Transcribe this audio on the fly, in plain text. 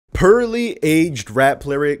Poorly Aged Rap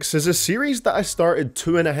Lyrics is a series that I started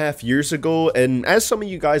 2.5 years ago, and as some of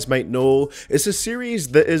you guys might know, it's a series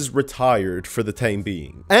that is retired for the time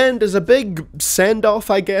being. And as a big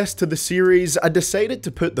send-off, I guess, to the series, I decided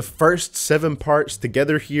to put the first 7 parts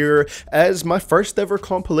together here as my first ever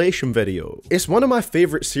compilation video. It's one of my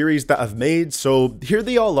favorite series that I've made, so here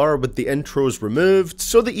they all are with the intros removed,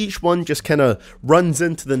 so that each one just kinda runs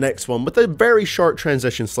into the next one with a very short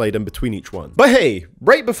transition slide in between each one. But hey,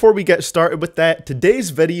 right before we get started with that, today's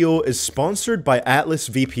video is sponsored by Atlas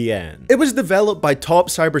VPN. It was developed by top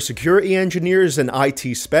cybersecurity engineers and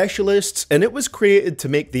IT specialists, and it was created to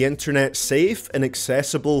make the internet safe and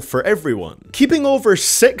accessible for everyone, keeping over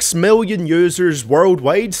 6 million users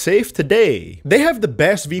worldwide safe today. They have the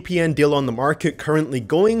best VPN deal on the market currently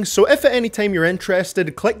going, so if at any time you're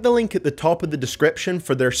interested, click the link at the top of the description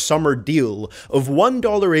for their summer deal of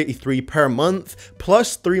 $1.83 per month,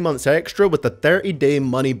 plus 3 months extra with a 30-day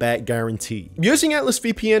money-back guarantee. Using Atlas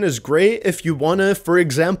VPN is great if you wanna, for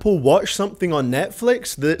example, watch something on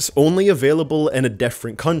Netflix that's only available in a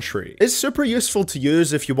different country. It's super useful to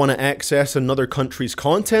use if you wanna access another country's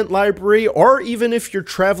content library, or even if you're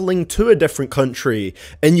traveling to a different country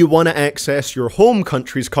and you wanna access your home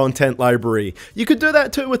country's content library. You could do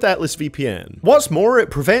that too with Atlas VPN. What's more, it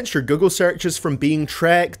prevents your Google searches from being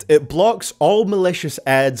tracked, it blocks all malicious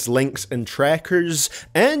ads, links, and trackers,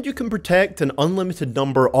 and you can protect an unlimited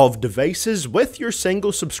number of devices with your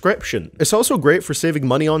single subscription. It's also great for saving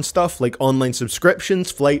money on stuff like online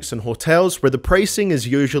subscriptions, flights, and hotels, where the pricing is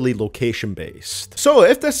usually location based. So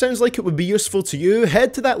if this sounds like it would be useful to you,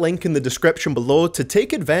 head to that link in the description below to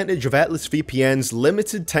take advantage of Atlas VPN's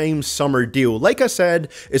limited time summer deal. Like I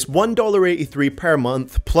said, it's $1.83 per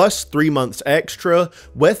month plus 3 months extra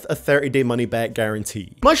with a 30-day money back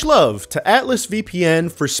guarantee. Much love to Atlas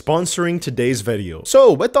VPN for sponsoring today's video.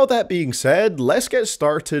 So with all that being said, let's get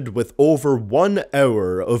started with over 1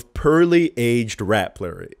 hour of poorly aged rap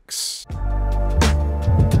lyrics.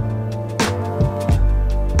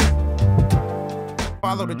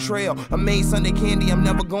 Follow the trail. I made Sunday candy, I'm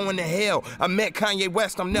never going to hell. I met Kanye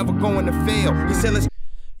West, I'm never going to fail. He said, let's...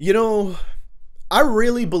 You know, I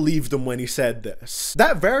really believed him when he said this.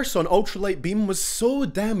 That verse on Ultralight Beam was so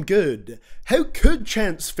damn good. How could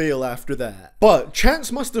Chance fail after that? But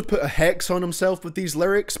Chance must have put a hex on himself with these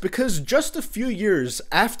lyrics, because just a few years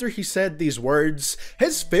after he said these words,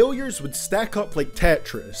 his failures would stack up like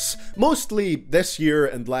Tetris, mostly this year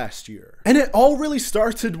and last year. And it all really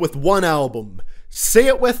started with one album. Say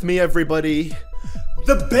it with me, everybody.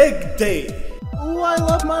 The Big Day. Ooh, I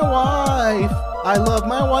love my wife. I love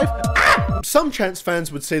my wife. Ah! Some Chance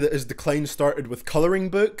fans would say that his decline started with Coloring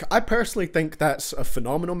Book. I personally think that's a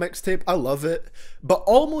phenomenal mixtape. I love it. But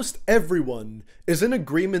almost everyone is in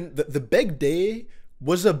agreement that The Big Day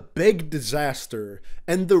was a big disaster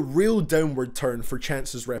and the real downward turn for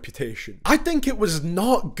Chance's reputation. I think it was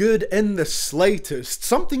not good in the slightest,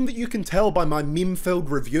 something that you can tell by my meme-filled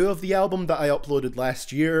review of the album that I uploaded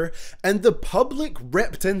last year, and the public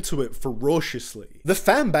ripped into it ferociously. The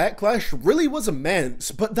fan backlash really was immense,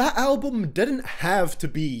 but that album didn't have to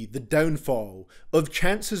be the downfall of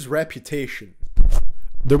Chance's reputation.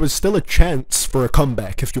 There was still a chance for a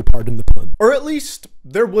comeback, if you'll pardon the pun. Or at least,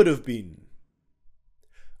 there would have been.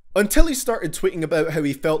 Until he started tweeting about how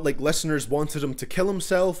he felt like listeners wanted him to kill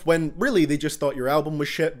himself, when really they just thought your album was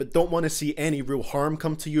shit but don't want to see any real harm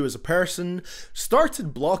come to you as a person,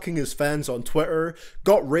 started blocking his fans on Twitter,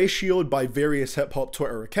 got ratioed by various hip-hop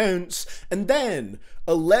Twitter accounts, and then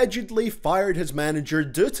allegedly fired his manager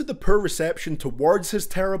due to the poor reception towards his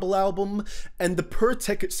terrible album and the poor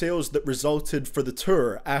ticket sales that resulted for the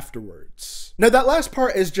tour afterwards. Now that last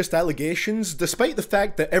part is just allegations, despite the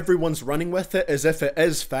fact that everyone's running with it as if it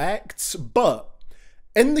is facts, but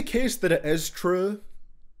in the case that it is true,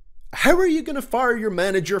 how are you gonna fire your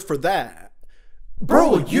manager for that?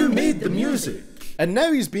 Bro, you made the music! And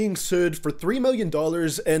now he's being sued for $3 million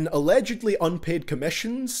in allegedly unpaid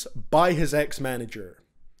commissions by his ex-manager.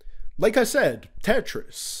 Like I said,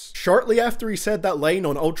 Tetris. Shortly after he said that line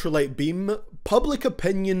on Ultralight Beam, public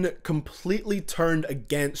opinion completely turned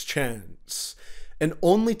against Chance. And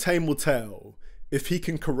only time will tell if he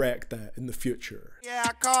can correct that in the future. Yeah,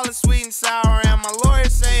 I call it sweet and sour, and my lawyer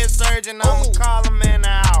say it's urgent, I'ma call him in an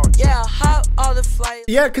hour. Yeah, hop all the flight.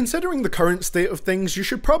 Yeah, considering the current state of things, you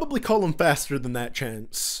should probably call him faster than that,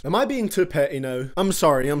 Chance. Am I being too petty now? I'm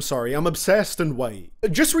sorry, I'm obsessed and white.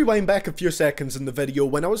 Just rewind back a few seconds in the video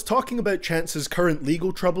when I was talking about Chance's current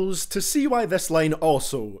legal troubles to see why this line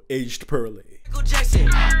also aged poorly. Jackson,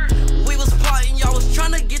 we was plotting, y'all was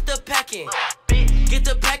trying to get the packing. Get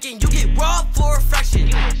the packing, you get robbed for a fraction.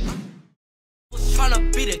 Was trying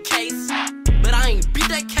to beat a case, but I ain't beat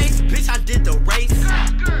that case. I did the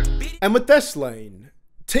race. And with this line,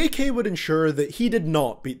 TK would ensure that he did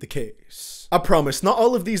not beat the case. I promise, not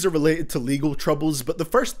all of these are related to legal troubles, but the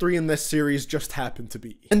first 3 in this series just happen to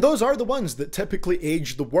be. And those are the ones that typically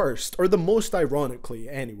age the worst, or the most ironically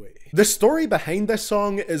anyway. The story behind this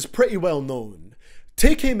song is pretty well known.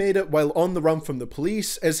 TK made it while on the run from the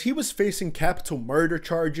police, as he was facing capital murder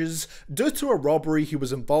charges due to a robbery he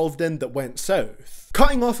was involved in that went south.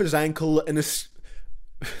 Cutting off his ankle in a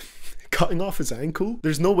Cutting off his ankle?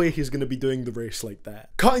 There's no way he's going to be doing the race like that.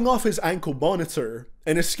 Cutting off his ankle monitor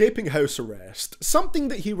and escaping house arrest, something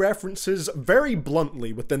that he references very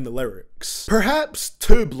bluntly within the lyrics. Perhaps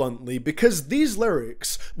too bluntly, because these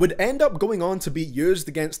lyrics would end up going on to be used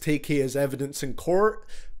against TK as evidence in court,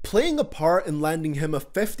 playing a part in landing him a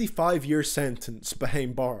 55-year sentence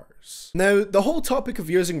behind bars. Now, the whole topic of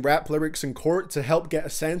using rap lyrics in court to help get a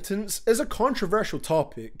sentence is a controversial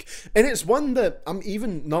topic, and it's one that I'm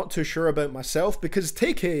even not too sure about myself, because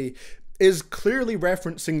TK is clearly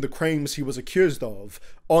referencing the crimes he was accused of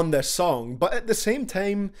on this song, but at the same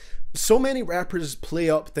time, so many rappers play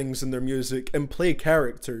up things in their music and play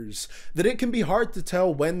characters that it can be hard to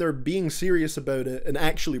tell when they're being serious about it and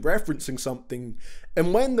actually referencing something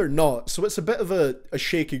and when they're not, so it's a bit of a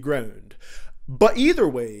shaky ground. But either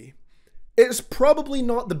way, it's probably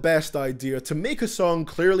not the best idea to make a song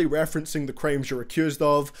clearly referencing the crimes you're accused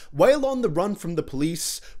of while on the run from the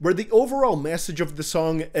police, where the overall message of the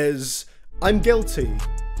song is, I'm guilty,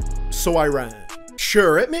 so I ran.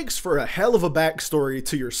 Sure, it makes for a hell of a backstory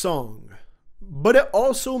to your song, but it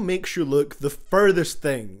also makes you look the furthest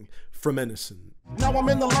thing from innocent. Now I'm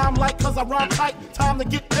in the limelight cause I rhyme tight. Time to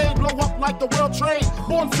get paid, blow up like the world trade.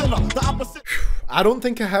 Born sinner, the opposite. I don't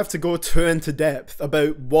think I have to go too into depth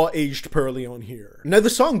about what aged poorly on here. Now, the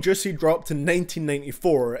song Juicy dropped in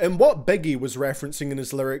 1994, and what Biggie was referencing in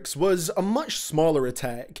his lyrics was a much smaller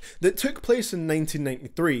attack that took place in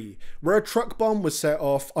 1993, where a truck bomb was set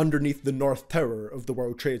off underneath the North Tower of the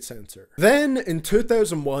World Trade Center. Then, in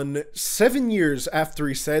 2001, 7 years after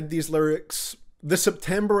he said these lyrics, the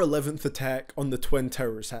September 11th attack on the Twin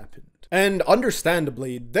Towers happened. And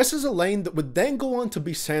understandably, this is a line that would then go on to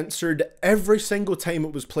be censored every single time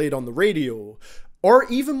it was played on the radio, or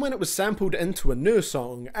even when it was sampled into a new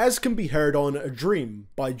song, as can be heard on A Dream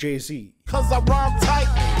by Jay-Z. Cause I rhyme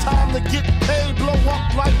tight, time to get paid, blow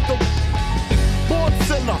up like the born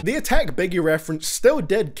sinner. The attack Biggie referenced still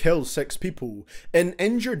did kill 6 people and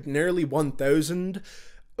injured nearly 1,000,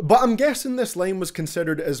 but I'm guessing this line was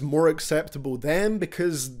considered as more acceptable then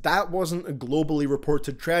because that wasn't a globally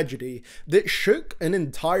reported tragedy that shook an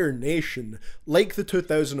entire nation like the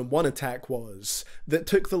 2001 attack was, that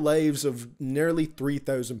took the lives of nearly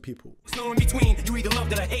 3,000 people. No in between, you either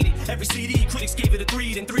loved it or hated. Every CD, critics gave it a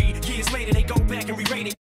 3, then 3 years later they go back and re-rate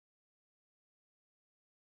it.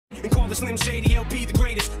 And call the Slim Shady LP the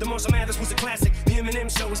greatest. The Marshall Mathers was a classic. The Eminem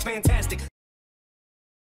show was fantastic.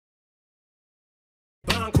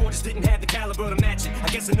 But Encore just didn't have the caliber to match it. I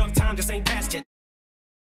guess enough time just ain't passed yet.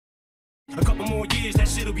 A couple more years, that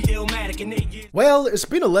shit'll be Illmatic in 8 years. Well, it's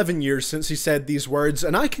been 11 years since he said these words,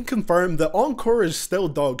 and I can confirm that Encore is still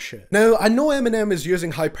dog shit. Now, I know Eminem is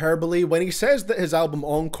using hyperbole when he says that his album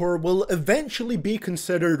Encore will eventually be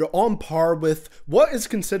considered on par with what is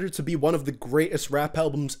considered to be one of the greatest rap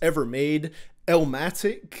albums ever made,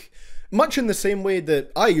 Illmatic. Much in the same way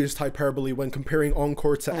that I used hyperbole when comparing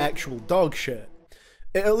Encore to actual dog shit.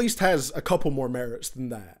 It at least has a couple more merits than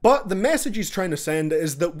that. But the message he's trying to send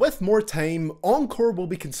is that with more time, Encore will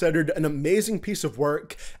be considered an amazing piece of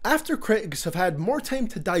work after critics have had more time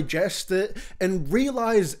to digest it and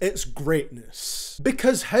realize its greatness.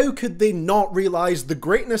 Because how could they not realize the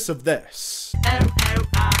greatness of this?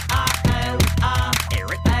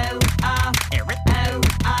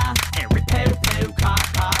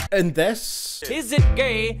 And this? Is it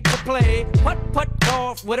gay to play putt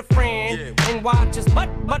golf with a friend and watch his butt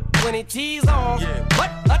when he tees off?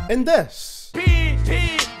 And this?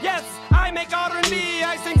 Yes, I make R&B,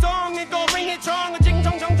 I sing song and go ring it strong, ching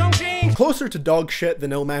chong chong chong ching. Closer to dog shit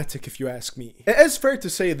than Illmatic if you ask me. It is fair to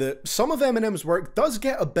say that some of Eminem's work does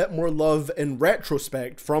get a bit more love in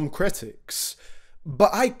retrospect from critics.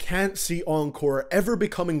 But I can't see Encore ever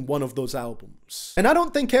becoming one of those albums. And I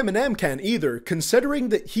don't think Eminem can either, considering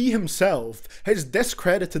that he himself has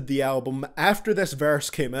discredited the album after this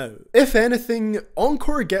verse came out. If anything,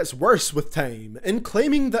 Encore gets worse with time, and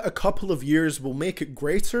claiming that a couple of years will make it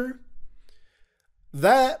greater,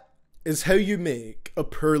 that is how you make a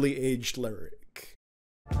poorly aged lyric.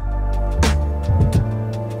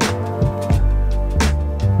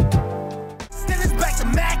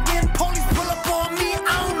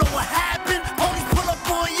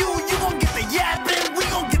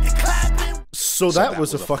 So that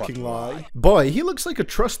was a fucking lie. Boy, he looks like a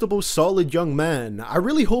trustable, solid young man. I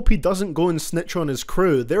really hope he doesn't go and snitch on his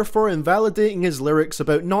crew, therefore invalidating his lyrics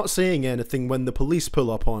about not saying anything when the police pull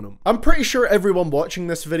up on him. I'm pretty sure everyone watching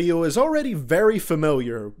this video is already very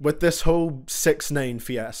familiar with this whole 6ix9ine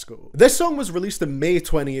fiasco. This song was released in May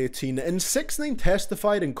 2018, and 6ix9ine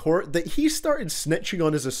testified in court that he started snitching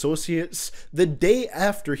on his associates the day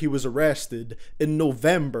after he was arrested in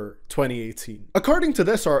November 2018. According to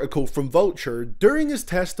this article from Vulture, during his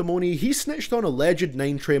testimony, he snitched on alleged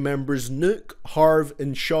 9 Trey members Nook, Harv,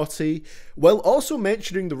 and Shotty, while also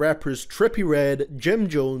mentioning the rappers Trippie Redd, Jim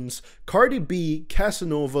Jones, Cardi B,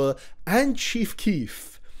 Casanova, and Chief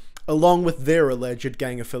Keef, along with their alleged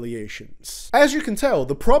gang affiliations. As you can tell,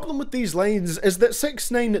 the problem with these lines is that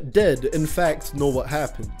 6ix9ine did, in fact, know what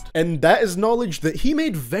happened. And that is knowledge that he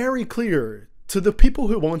made very clear to the people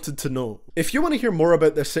who wanted to know. If you want to hear more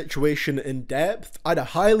about this situation in depth, I'd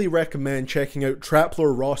highly recommend checking out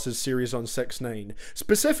Traplore Ross's series on 6ix9ine,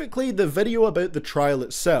 specifically the video about the trial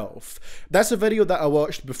itself. That's a video that I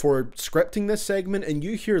watched before scripting this segment, and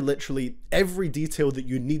you hear literally every detail that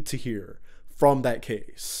you need to hear from that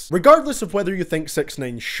case. Regardless of whether you think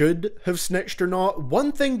 6ix9ine should have snitched or not,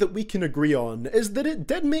 one thing that we can agree on is that it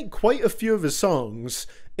did make quite a few of his songs,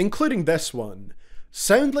 including this one,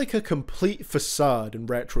 sound like a complete facade in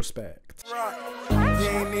retrospect. You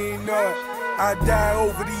ain't even know it. I die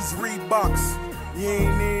over these Reeboks. You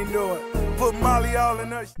ain't even know it. Put Molly all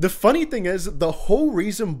in us. The funny thing is, the whole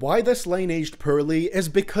reason why this line aged poorly is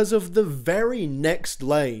because of the very next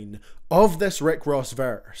line of this Rick Ross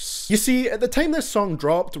verse. You see, at the time this song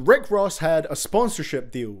dropped, Rick Ross had a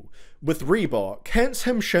sponsorship deal with Reebok, hence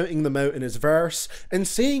him shouting them out in his verse and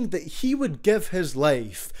saying that he would give his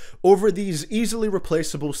life over these easily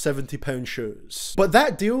replaceable £70 shoes. But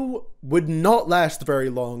that deal would not last very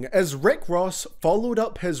long, as Rick Ross followed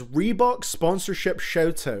up his Reebok sponsorship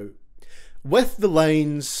shoutout with the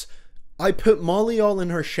lines, "I put Molly all in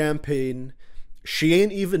her champagne, she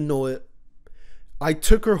ain't even know it. I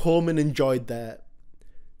took her home and enjoyed that.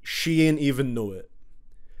 She ain't even know it."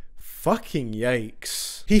 Fucking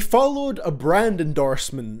yikes. He followed a brand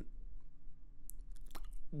endorsement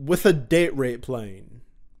with a date rape line.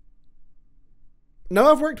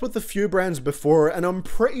 Now, I've worked with a few brands before, and I'm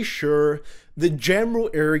pretty sure the general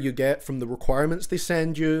air you get from the requirements they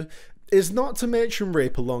send you is not to mention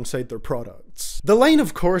rape alongside their products. The line,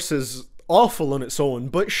 of course, is awful on its own,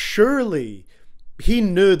 but surely he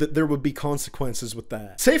knew that there would be consequences with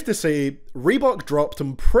that. Safe to say, Reebok dropped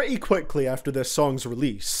him pretty quickly after this song's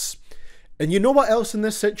release. And you know what else in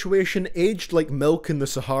this situation aged like milk in the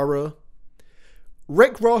Sahara?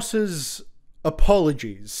 Rick Ross's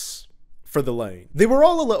apologies for the line. They were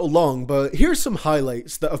all a little long, but here's some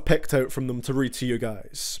highlights that I've picked out from them to read to you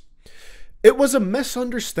guys. It was a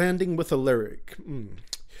misunderstanding with a lyric.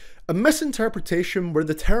 A misinterpretation where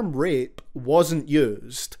the term rape wasn't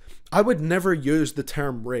used. I would never use the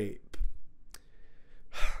term rape.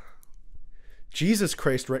 Jesus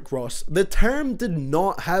Christ, Rick Ross. The term did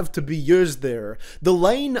not have to be used there. The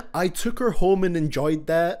line, "I took her home and enjoyed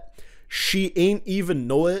that, she ain't even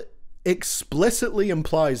know it," explicitly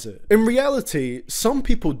implies it. In reality, some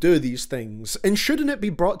people do these things, and shouldn't it be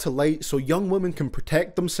brought to light so young women can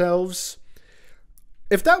protect themselves?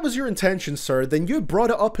 If that was your intention, sir, then you brought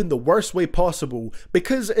it up in the worst way possible,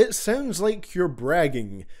 because it sounds like you're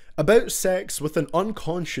bragging about sex with an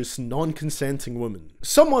unconscious, non-consenting woman.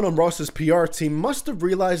 Someone on Ross's PR team must have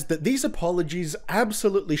realized that these apologies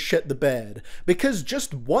absolutely shit the bed, because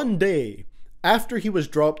just one day after he was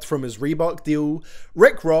dropped from his Reebok deal,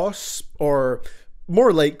 Rick Ross, or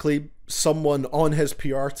more likely someone on his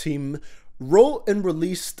PR team, wrote and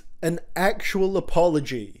released an actual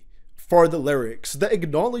apology for the lyrics that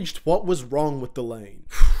acknowledged what was wrong with the line.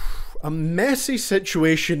 A messy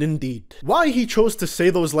situation indeed. Why he chose to say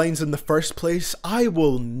those lines in the first place, I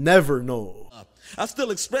will never know. I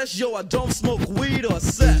still express, yo, I don't smoke weed or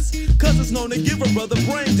cess, cause it's known to give a brother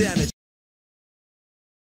brain damage.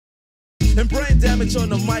 And brain damage on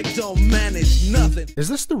the mic don't manage nothing. Is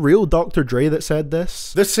this the real Dr. Dre that said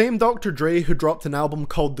this? The same Dr. Dre who dropped an album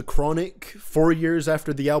called The Chronic 4 years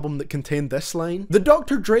after the album that contained this line? The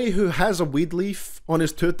Dr. Dre who has a weed leaf on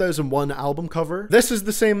his 2001 album cover? This is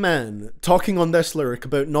the same man talking on this lyric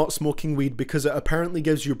about not smoking weed because it apparently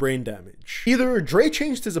gives you brain damage. Either Dre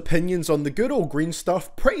changed his opinions on the good old green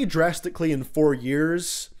stuff pretty drastically in 4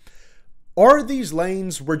 years, or these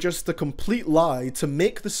lines were just a complete lie to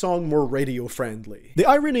make the song more radio friendly. The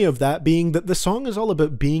irony of that being that the song is all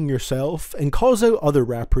about being yourself and calls out other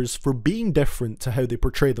rappers for being different to how they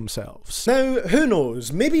portray themselves. Now, who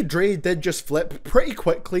knows, maybe Dre did just flip pretty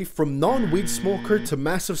quickly from non-weed smoker to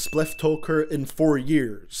massive spliff toker in 4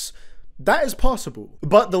 years. That is possible.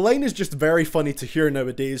 But the line is just very funny to hear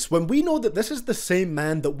nowadays when we know that this is the same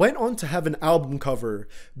man that went on to have an album cover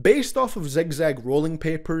based off of zigzag rolling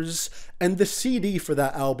papers, and the CD for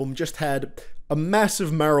that album just had a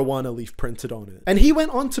massive marijuana leaf printed on it. And he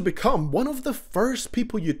went on to become one of the first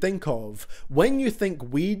people you think of when you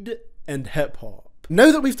think weed and hip hop.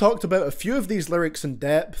 Now that we've talked about a few of these lyrics in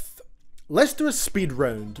depth, let's do a speed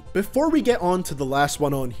round before we get on to the last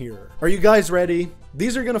one on here. Are you guys ready?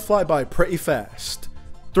 These are gonna fly by pretty fast.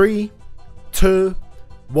 3, 2,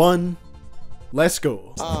 1, let's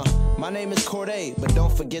go. My name is Corday, but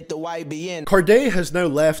don't forget the YBN. Corday has now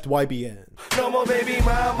left YBN. No more baby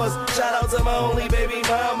mamas. Shout out to my only baby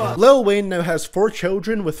mama. Lil Wayne now has 4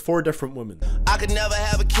 children with 4 different women. I could never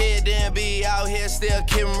have a kid and be out here still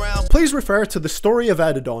kidding around. Please refer to the story I've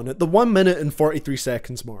added on at the 1 minute and 43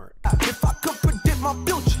 seconds mark. If I could predict my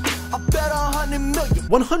future, I bet 100 million.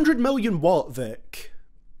 100 million what, Vic?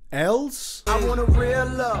 L's? I want a real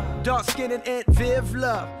love, dark skin and Aunt Viv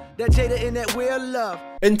love. That Jada in that real love.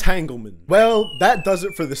 Entanglement. Well, that does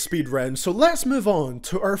it for the speed round, so let's move on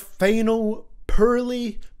to our final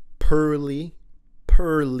pearly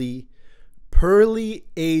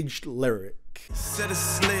aged lyric. Set a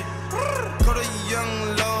slit. Go to young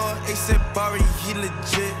Lord, ASAP Barry, he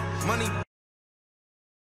legit. Money.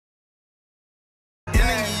 And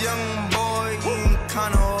a young boy, he ain't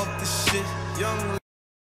kinda off the shit. Young.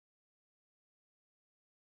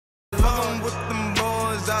 Fuckin' with them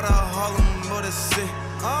boys out of Harlem, what a sick.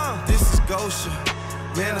 This is Gosha.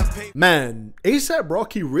 Man, ASAP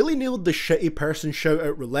Rocky really nailed the shitty person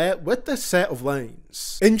shoutout roulette with this set of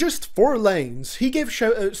lines. In just 4 lines, he gave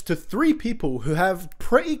shoutouts to 3 people who have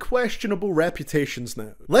pretty questionable reputations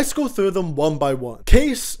now. Let's go through them one by one.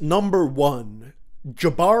 Case number 1.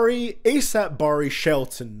 Jabari ASAP Bari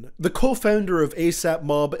Shelton, the co-founder of ASAP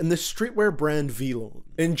Mob and the streetwear brand Vlone.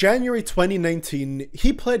 In January 2019,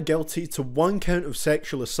 he pled guilty to 1 count of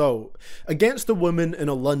sexual assault against a woman in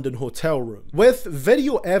a London hotel room, with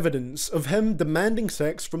video evidence of him demanding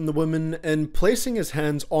sex from the woman and placing his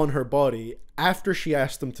hands on her body after she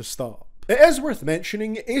asked him to stop. It is worth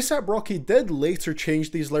mentioning, ASAP Rocky did later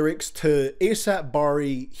change these lyrics to ASAP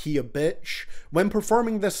Bari, he a bitch, when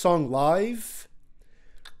performing this song live,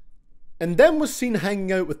 and then was seen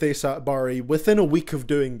hanging out with ASAP Bari within a week of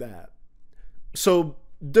doing that. So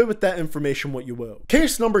do with that information what you will.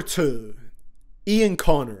 Case number 2, Ian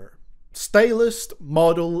Connor, stylist,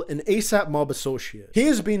 model, and ASAP Mob associate. He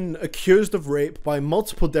has been accused of rape by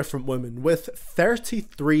multiple different women, with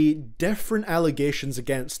 33 different allegations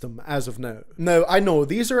against him as of now. Now, I know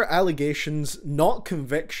these are allegations, not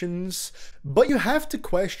convictions, but you have to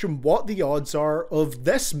question what the odds are of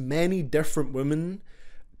this many different women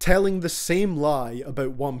telling the same lie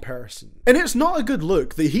about one person. And it's not a good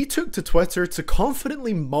look that he took to Twitter to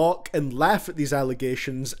confidently mock and laugh at these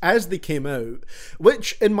allegations as they came out,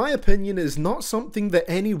 which in my opinion is not something that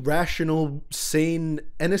any rational, sane,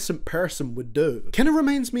 innocent person would do. Kinda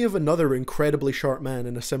reminds me of another incredibly short man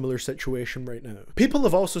in a similar situation right now. People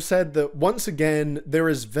have also said that once again there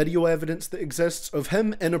is video evidence that exists of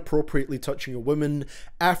him inappropriately touching a woman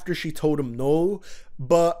after she told him no,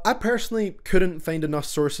 but I personally couldn't find enough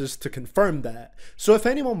sources to confirm that. So if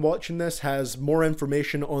anyone watching this has more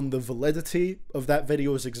information on the validity of that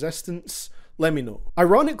video's existence, let me know.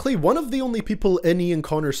 Ironically, one of the only people in Ian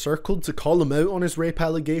Connor's circle to call him out on his rape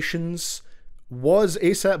allegations was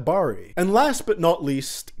ASAP Bari. And last but not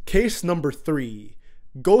least, case number 3.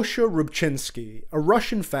 Gosha Rubchinsky, a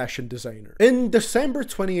Russian fashion designer. In December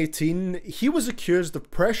 2018, he was accused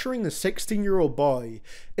of pressuring a 16-year-old boy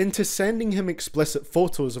into sending him explicit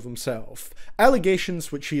photos of himself,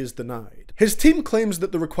 allegations which he has denied. His team claims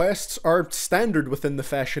that the requests are standard within the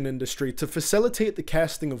fashion industry to facilitate the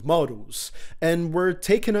casting of models, and were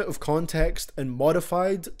taken out of context and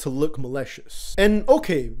modified to look malicious. And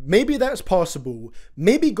okay, maybe that's possible.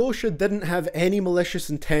 Maybe Gosha didn't have any malicious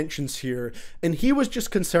intentions here, and he was just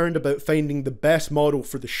concerned about finding the best model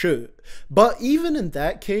for the shoot. But even in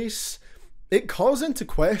that case, it calls into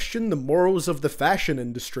question the morals of the fashion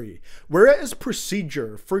industry, where it is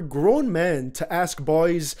procedure for grown men to ask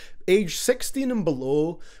boys aged 16 and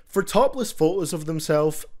below for topless photos of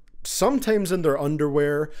themselves, sometimes in their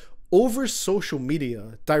underwear, over social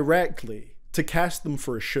media directly to cast them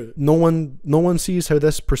for a shoot. No one sees how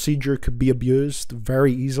this procedure could be abused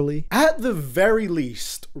very easily. At the very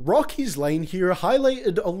least, Rocky's line here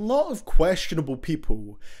highlighted a lot of questionable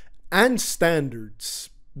people and standards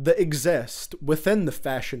that exist within the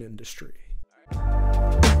fashion industry.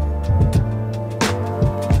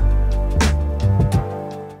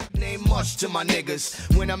 To my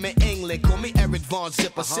niggas, when I'm in England, call me Eric Von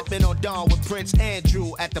Zipper, sipping on Dawn with Prince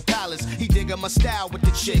Andrew at the palace. He digging my style with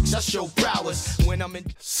the chicks, I show prowess when I'm in.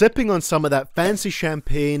 Sipping on some of that fancy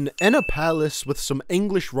champagne in a palace with some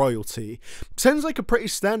English royalty sounds like a pretty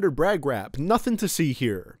standard brag rap. Nothing to see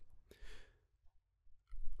here.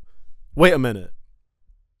 Wait a minute.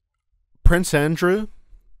 Prince Andrew?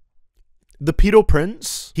 The pedo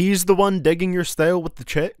prince? He's the one digging your style with the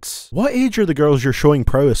chicks? What age are the girls you're showing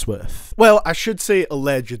prowess with? Well, I should say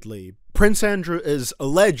allegedly. Prince Andrew is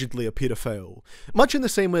allegedly a pedophile, much in the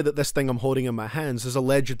same way that this thing I'm holding in my hands is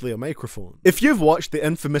allegedly a microphone. If you've watched the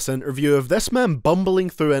infamous interview of this man bumbling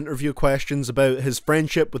through interview questions about his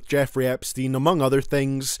friendship with Jeffrey Epstein, among other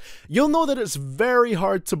things, you'll know that it's very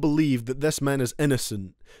hard to believe that this man is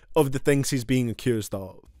innocent of the things he's being accused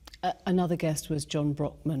of. Another guest was John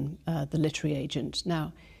Brockman, the literary agent.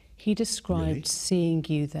 Now, he described seeing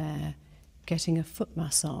you there getting a foot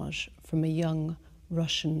massage from a young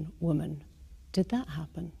Russian woman. Did that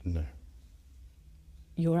happen? No.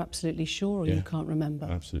 You're absolutely sure, or you can't remember?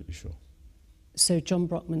 Absolutely sure. So John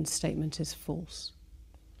Brockman's statement is false?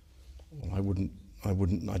 Well,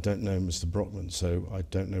 I don't know Mr. Brockman, so I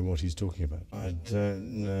don't know what he's talking about. I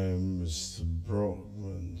don't know Mr.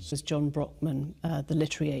 Brockman. It was John Brockman, the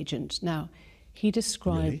literary agent. Now, he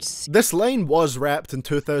described... This line was rapped in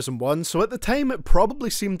 2001, so at the time it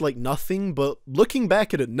probably seemed like nothing, but looking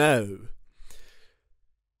back at it now...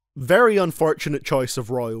 Very unfortunate choice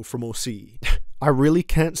of Royal from OC. I really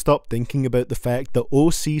can't stop thinking about the fact that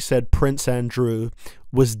OC said Prince Andrew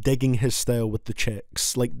was digging his style with the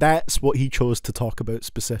chicks. Like, that's what he chose to talk about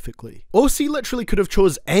specifically. OC literally could have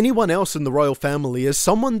chose anyone else in the royal family as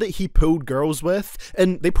someone that he pulled girls with,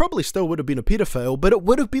 and they probably still would have been a paedophile, but it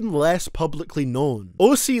would have been less publicly known.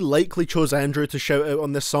 OC likely chose Andrew to shout out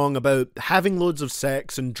on this song about having loads of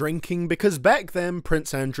sex and drinking, because back then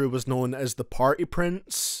Prince Andrew was known as the party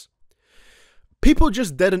prince. People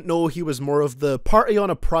just didn't know he was more of the party on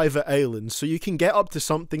a private island, so you can get up to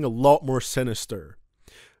something a lot more sinister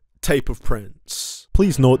type of prince.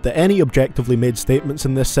 Please note that any objectively made statements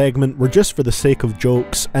in this segment were just for the sake of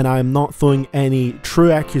jokes, and I am not throwing any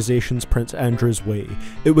true accusations Prince Andrew's way.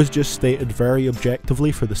 It was just stated very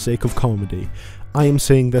objectively for the sake of comedy. I am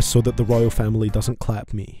saying this so that the royal family doesn't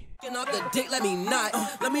clap me. Off the dick, let me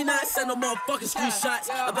not send no more fucking screenshots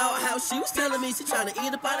about how she was telling me she trying to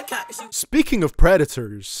eat up on a cock. Speaking of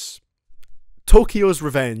predators, Tokyo's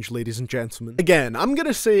Revenge, ladies and gentlemen. Again, I'm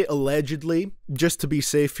gonna say allegedly, just to be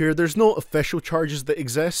safe here. There's no official charges that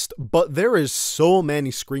exist, but there is so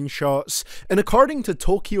many screenshots, and according to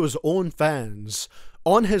Tokyo's own fans,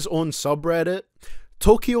 on his own subreddit,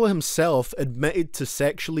 Tokyo himself admitted to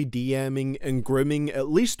sexually DMing and grooming at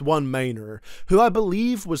least one minor, who I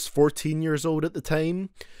believe was 14 years old at the time,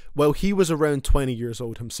 while he was around 20 years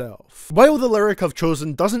old himself. While the lyric I've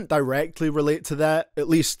chosen doesn't directly relate to that, at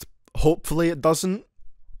least hopefully it doesn't.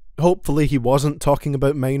 Hopefully he wasn't talking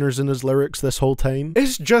about minors in his lyrics this whole time.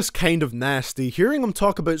 It's just kind of nasty hearing him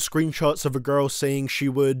talk about screenshots of a girl saying she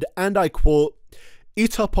would, and I quote,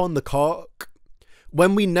 eat up on the cock,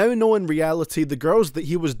 when we now know in reality the girls that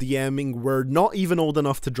he was DMing were not even old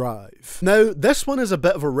enough to drive. Now, this one is a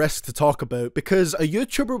bit of a risk to talk about because a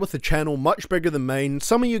YouTuber with a channel much bigger than mine,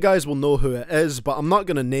 some of you guys will know who it is, but I'm not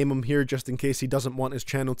going to name him here just in case he doesn't want his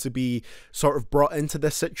channel to be sort of brought into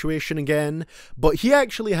this situation again, but he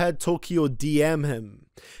actually had Tokyo DM him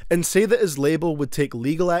and say that his label would take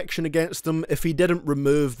legal action against him if he didn't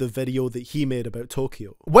remove the video that he made about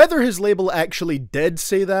Tokyo. Whether his label actually did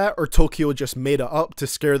say that or Tokyo just made it up to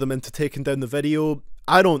scare them into taking down the video,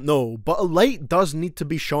 I don't know, but a light does need to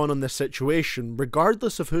be shone on this situation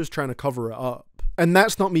regardless of who's trying to cover it up. And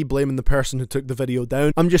that's not me blaming the person who took the video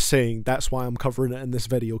down, I'm just saying that's why I'm covering it in this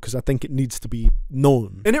video, because I think it needs to be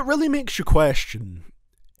known. And it really makes you question,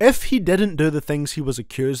 if he didn't do the things he was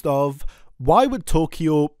accused of, why would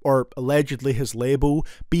Tokyo, or allegedly his label,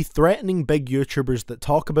 be threatening big YouTubers that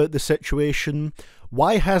talk about the situation?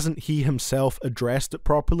 Why hasn't he himself addressed it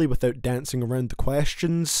properly without dancing around the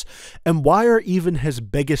questions? And why are even his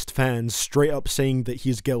biggest fans straight up saying that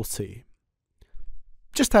he's guilty?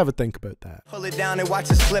 Just have a think about that. Pull it down and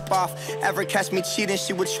watch it slip off. Ever catch me cheating,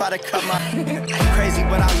 she would try to cut my crazy,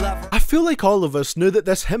 but I love her. I feel like all of us knew that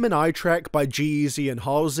this Him and I track by G-Eazy and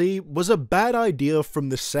Halsey was a bad idea from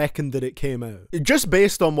the second that it came out. Just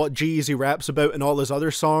based on what G-Eazy raps about in all his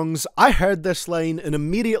other songs, I heard this line and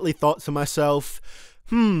immediately thought to myself,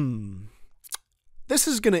 this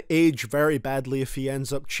is gonna age very badly if he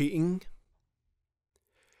ends up cheating.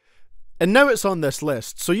 And now it's on this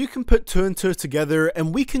list, so you can put 2 and 2 together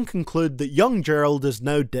and we can conclude that young Gerald is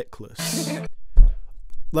now dickless.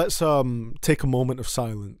 Let's take a moment of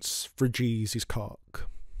silence for G-Eazy's cock.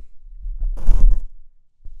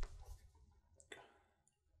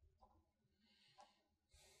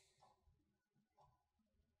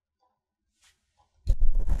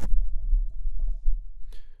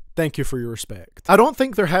 Thank you for your respect. I don't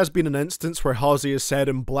think there has been an instance where Halsey has said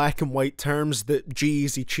in black and white terms that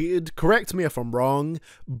G-Eazy cheated, correct me if I'm wrong,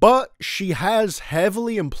 but she has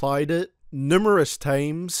heavily implied it numerous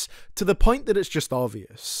times to the point that it's just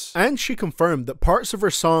obvious. And she confirmed that parts of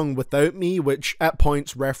her song Without Me, which at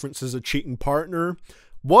points references a cheating partner,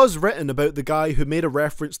 was written about the guy who made a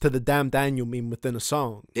reference to the Damn Daniel meme within a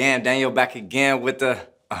song. Damn Daniel back again with the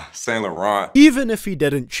Saint Laurent. Even if he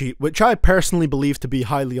didn't cheat, which I personally believe to be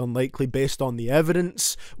highly unlikely based on the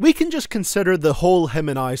evidence, we can just consider the whole Him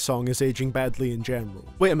and I song as aging badly in general.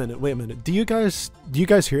 Wait a minute, do you guys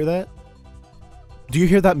hear that? Do you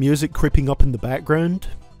hear that music creeping up in the background?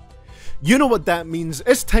 You know what that means.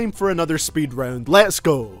 It's time for another speed round. Let's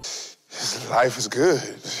go. Life is good.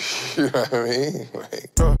 You know what I mean?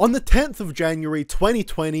 Like, on the 10th of January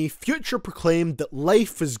 2020, Future proclaimed that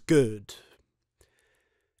life is good.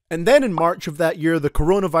 And then in March of that year, the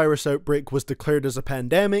coronavirus outbreak was declared as a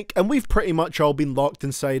pandemic, and we've pretty much all been locked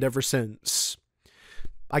inside ever since.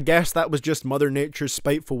 I guess that was just Mother Nature's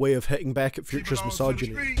spiteful way of hitting back at Future's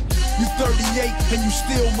misogyny. You 38 and you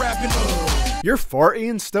still rapping. You're 40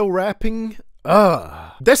 and still rapping?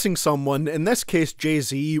 Dissing someone, in this case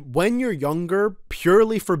Jay-Z, when you're younger,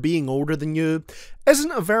 purely for being older than you,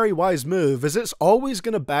 isn't a very wise move, as it's always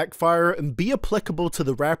going to backfire and be applicable to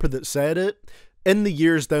the rapper that said it in the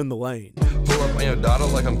years down the line. Pull up on your daughter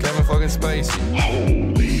like I'm Kevin fucking Spacey.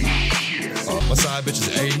 Holy shit. My side bitch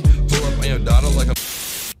is 80. Pull up on your daughter like I'm...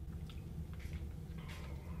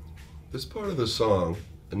 This part of the song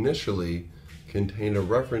initially contained a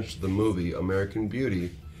reference to the movie American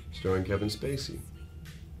Beauty starring Kevin Spacey.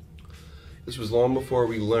 This was long before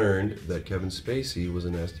we learned that Kevin Spacey was a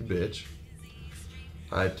nasty bitch.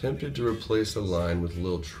 I attempted to replace the line with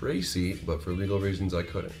Lil Tracy, but for legal reasons I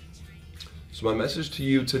couldn't. So my message to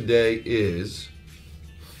you today is,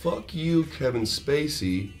 fuck you, Kevin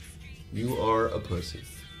Spacey, you are a pussy.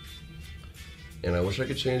 And I wish I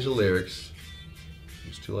could change the lyrics.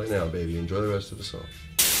 It's too late now, baby. Enjoy the rest of the song.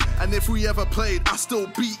 And if we ever played, I still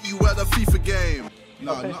beat you at a FIFA game.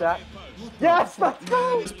 No. Yes, let's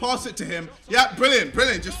go! Just pass it to him. Yeah, brilliant.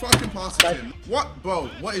 Just fucking pass it to him. What, bro?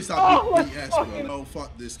 What is that BS, bro? Oh,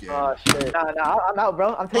 fuck this game. Oh, shit. Nah, I'm out,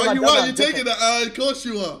 bro. I'm taking you are? You're taking it? Of course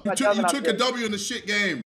you are. You took a W in the shit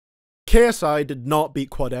game. KSI did not beat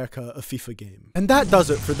Quadeca a FIFA game. And that does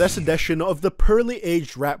it for this edition of the Poorly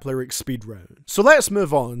Aged Rap Lyrics Speed Round. So let's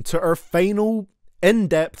move on to our final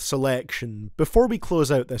in-depth selection before we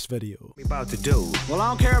close out this video. We about to do. Well, I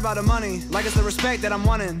don't care about the money, like it's the respect that I'm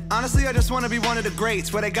wanting. Honestly, I just want to be one of the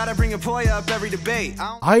greats, where they gotta bring your boy up every debate.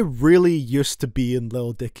 I really used to be in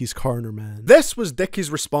Lil Dicky's corner, man. This was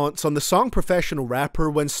Dicky's response on the song Professional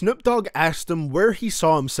Rapper when Snoop Dogg asked him where he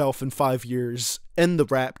saw himself in 5 years in the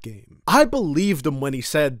rap game. I believed him when he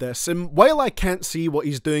said this, and while I can't see what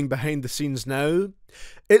he's doing behind the scenes now,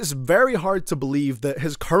 it's very hard to believe that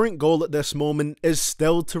his current goal at this moment is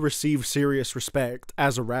still to receive serious respect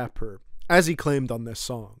as a rapper, as he claimed on this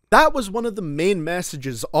song. That was one of the main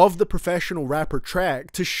messages of the Professional Rapper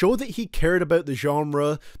track, to show that he cared about the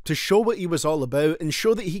genre, to show what he was all about, and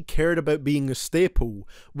show that he cared about being a staple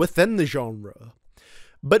within the genre.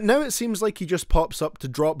 But now it seems like he just pops up to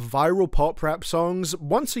drop viral pop rap songs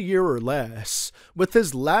once a year or less, with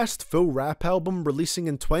his last full rap album releasing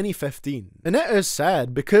in 2015. And it is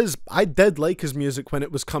sad, because I did like his music when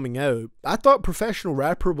it was coming out. I thought Professional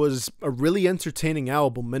Rapper was a really entertaining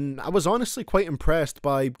album, and I was honestly quite impressed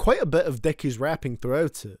by quite a bit of Dicky's rapping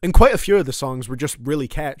throughout it. And quite a few of the songs were just really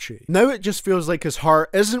catchy. Now it just feels like his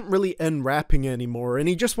heart isn't really in rapping anymore, and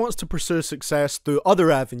he just wants to pursue success through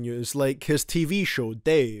other avenues, like his TV show,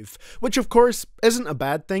 Dave, which of course isn't a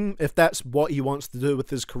bad thing. If that's what he wants to do with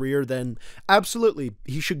his career, then absolutely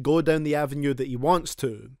he should go down the avenue that he wants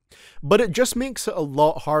to. But it just makes it a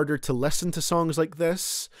lot harder to listen to songs like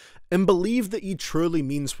this, and believe that he truly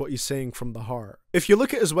means what he's saying from the heart. If you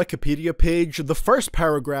look at his Wikipedia page, the first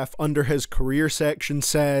paragraph under his career section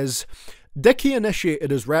says, Dickie initiated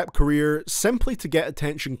his rap career simply to get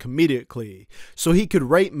attention comedically, so he could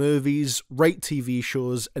write movies, write TV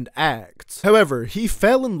shows, and act. However, he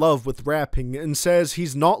fell in love with rapping and says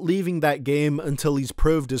he's not leaving that game until he's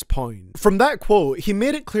proved his point. From that quote, he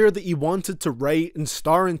made it clear that he wanted to write and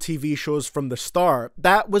star in TV shows from the start.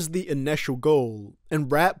 That was the initial goal, and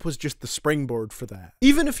rap was just the springboard for that.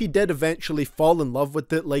 Even if he did eventually fall in love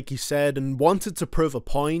with it, like he said, and wanted to prove a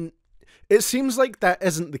point, it seems like that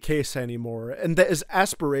isn't the case anymore, and that his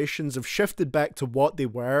aspirations have shifted back to what they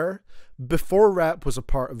were before rap was a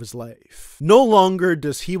part of his life. No longer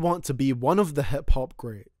does he want to be one of the hip-hop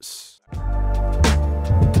greats.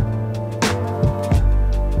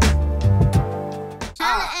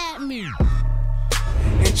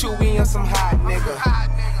 And Chewy on some hot nigga.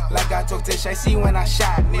 Like I told Tish, I see when I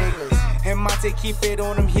shot niggas. And Monte keep it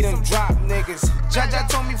on him, he done drop niggas. Jaja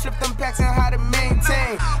told me flip them packs and how to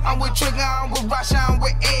maintain. I'm with Trigger, I'm with Rasha, I'm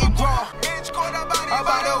with A-Bro.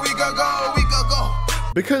 About a week ago.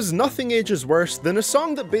 Because nothing ages worse than a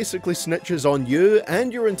song that basically snitches on you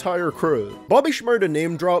and your entire crew. Bobby Shmurda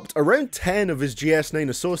name dropped around 10 of his GS9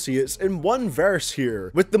 associates in one verse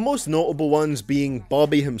here, with the most notable ones being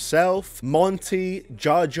Bobby himself, Monty,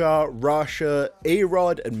 Jaja, Rasha,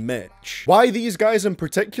 A-Rod, and Mitch. Why these guys in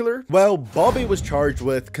particular? Well, Bobby was charged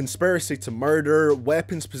with conspiracy to murder,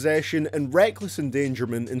 weapons possession, and reckless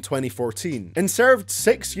endangerment in 2014, and served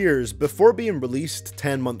 6 years before being released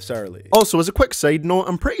 10 months early. Also, as a quick side note,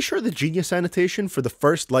 I'm pretty sure the Genius annotation for the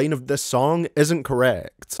first line of this song isn't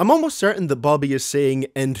correct. I'm almost certain that Bobby is saying,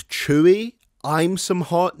 and Chewy, I'm some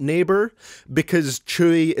hot neighbor, because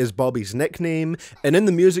Chewy is Bobby's nickname, and in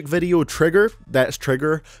the music video Trigger, that's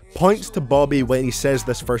Trigger, points to Bobby when he says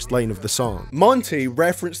this first line of the song. Monty,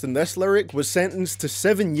 referenced in this lyric, was sentenced to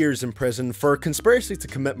 7 years in prison for conspiracy to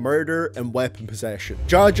commit murder and weapon possession.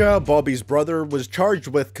 Jaja, Bobby's brother, was charged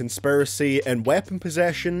with conspiracy and weapon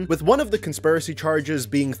possession, with one of the conspiracy charges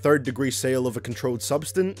being third-degree sale of a controlled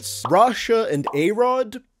substance. Rasha and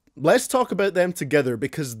A-Rod, let's talk about them together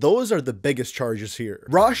because those are the biggest charges here.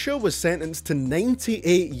 Rasha was sentenced to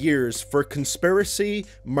 98 years for conspiracy,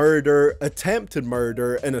 murder, attempted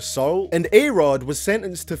murder, and assault, and A-Rod was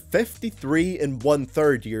sentenced to 53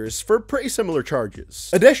 1/3 years for pretty similar charges.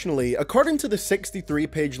 Additionally, according to the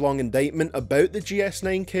 63-page long indictment about the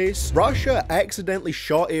GS9 case, Rasha accidentally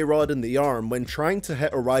shot A-Rod in the arm when trying to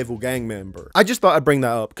hit a rival gang member. I just thought I'd bring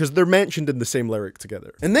that up because they're mentioned in the same lyric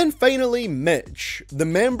together. And then finally, Mitch, the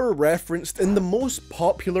member referenced in the most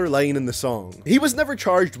popular line in the song. He was never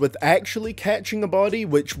charged with actually catching a body,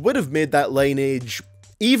 which would have made that line age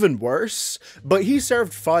even worse, but he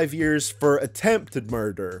served 5 years for attempted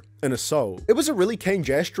murder and assault. It was a really kind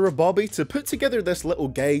gesture of Bobby to put together this little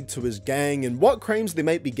guide to his gang and what crimes they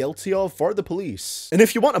might be guilty of for the police. And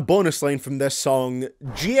if you want a bonus line from this song,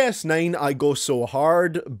 GS9 I go so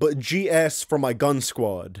hard, but GS for my gun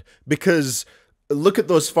squad, because look at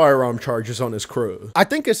those firearm charges on his crew. I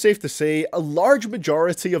think it's safe to say a large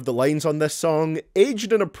majority of the lines on this song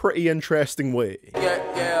aged in a pretty interesting way.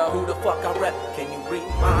 Yeah, who the fuck I rep? Can you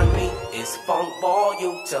remind me? It's Funk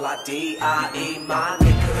Volume till I D.I.E. my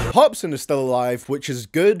nigga. Hopsin is still alive, which is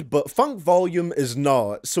good, but Funk Volume is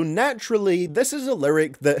not. So naturally, this is a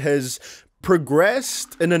lyric that has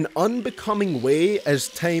progressed in an unbecoming way as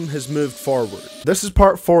time has moved forward. This is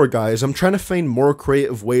part 4, guys. I'm trying to find more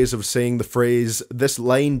creative ways of saying the phrase, this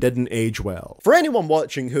line didn't age well. For anyone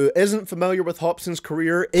watching who isn't familiar with Hopsin's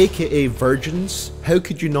career, aka virgins, how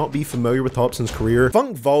could you not be familiar with Hopsin's career?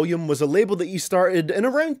 Funk Volume was a label that he started in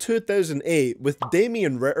around 2008 with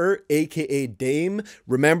Damian Ritter, aka Dame,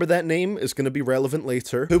 remember that name, is going to be relevant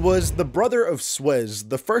later, who was the brother of Swizz,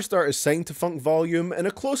 the first artist signed to Funk Volume and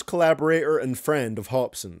a close collaborator and friend of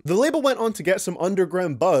Hopsin. The label went on to get some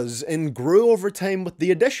underground buzz and grew over time with the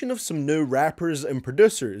addition of some new rappers and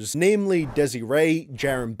producers, namely Dizzy Wright,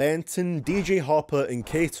 Jaron Benton, DJ Hoppa, and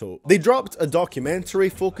Kato. They dropped a documentary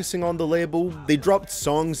focusing on the label, they dropped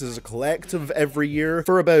songs as a collective every year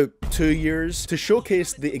for about 2 years to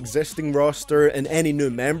showcase the existing roster and any new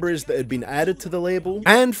members that had been added to the label,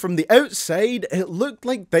 and from the outside it looked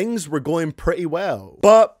like things were going pretty well.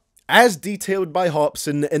 But as detailed by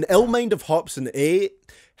Hopsin in Ill Mind of Hopsin 8,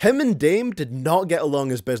 him and Dame did not get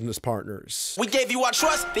along as business partners. We gave you our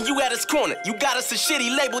trust, then you at us corner. You got us a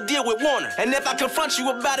shitty label deal with Warner. And if I confront you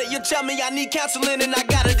about it, you tell me I need counseling and I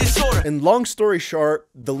got a disorder. And long story short,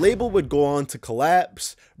 the label would go on to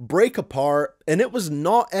collapse, break apart, and it was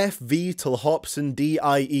not FV till Hobson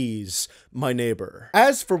DIEs, my neighbour.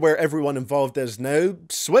 As for where everyone involved is now,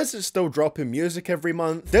 Swizz is still dropping music every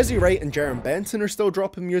month, Dizzy Wright and Jerem Benton are still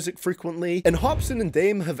dropping music frequently, and Hobson and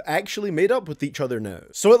Dame have actually made up with each other now.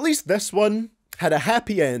 So at least this one had a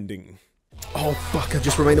happy ending. Oh fuck, I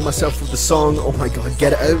just reminded myself of the song. Oh my god,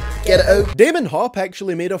 get it out, get it out. Dame and Hop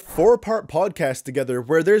actually made a 4-part podcast together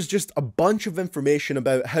where there's just a bunch of information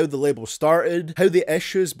about how the label started, how the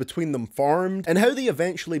issues between them formed, and how they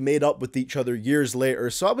eventually made up with each other years later,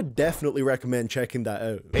 so I would definitely recommend checking that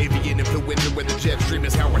out. Avian influenza where the jet stream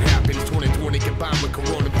is how it happened. 2020 combined with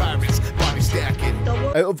coronavirus, body stacking.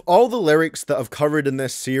 Out of all the lyrics that I've covered in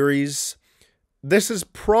this series, this is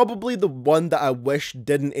probably the one that I wish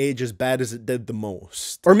didn't age as bad as it did the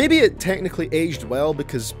most. Or maybe it technically aged well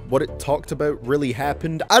because what it talked about really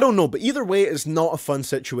happened. I don't know, but either way, it's not a fun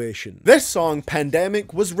situation. This song,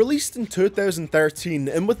 Pandemic, was released in 2013,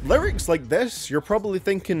 and with lyrics like this, you're probably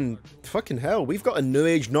thinking, fucking hell, we've got a new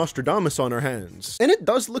age Nostradamus on our hands. And it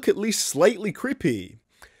does look at least slightly creepy.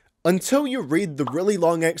 Until you read the really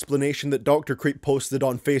long explanation that Dr. Creep posted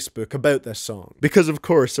on Facebook about this song. Because of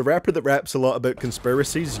course, a rapper that raps a lot about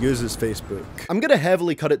conspiracies uses Facebook. I'm gonna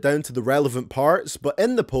heavily cut it down to the relevant parts, but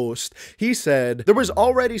in the post, he said, there was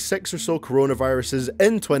already 6 or so coronaviruses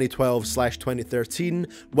in 2012/2013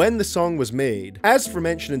 when the song was made. As for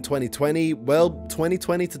mention in 2020, well,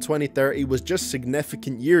 2020 to 2030 was just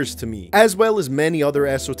significant years to me, as well as many other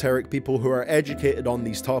esoteric people who are educated on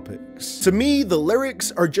these topics. To me, the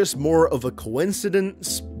lyrics are just more of a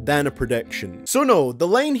coincidence than a prediction. So no, the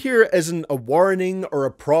line here isn't a warning or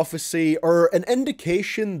a prophecy or an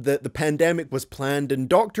indication that the pandemic was planned and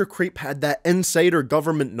Dr. Creep had that insider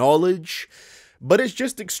government knowledge, but it's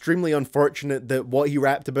just extremely unfortunate that what he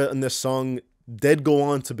rapped about in this song did go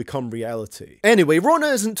on to become reality. Anyway, Rona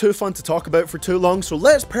isn't too fun to talk about for too long, so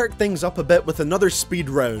let's perk things up a bit with another speed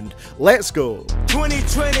round. Let's go.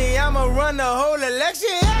 2020, I'ma run the whole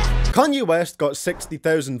election. Kanye West got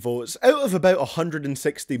 60,000 votes out of about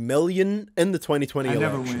 160 million in the 2020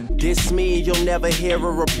 election. Diss me, you'll never hear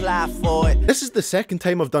a reply for it. This is the second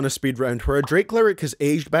time I've done a speed round where a Drake lyric has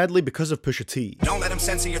aged badly because of Pusha T. Don't let him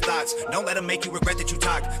censor your thoughts. Don't let him make you regret that you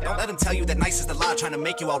talked. Don't let him tell you that nice is the law, trying to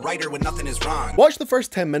make you all righter when nothing is wrong. Watch the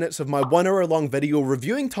first 10 minutes of my 1-hour-long video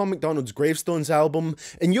reviewing Tom MacDonald's Gravestones album,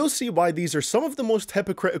 and you'll see why these are some of the most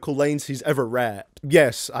hypocritical lines he's ever rapped.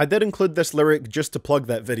 Yes, I did include this lyric just to plug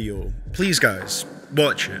that video. Please guys,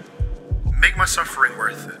 watch it. Make my suffering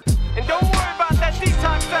worth it. And don't worry about that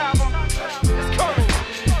Detox album. It's coming.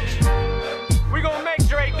 We gonna make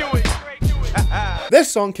Drake do it.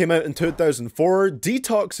 This song came out in 2004,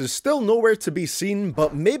 Detox is still nowhere to be seen,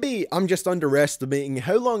 but maybe I'm just underestimating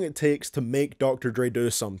how long it takes to make Dr. Dre do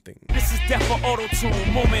something. This is death for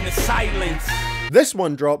auto-tune, moment of silence. This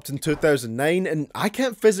one dropped in 2009, and I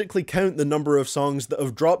can't physically count the number of songs that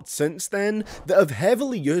have dropped since then that have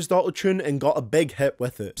heavily used autotune and got a big hit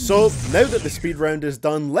with it. So, now that the speed round is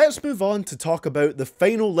done, let's move on to talk about the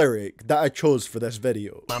final lyric that I chose for this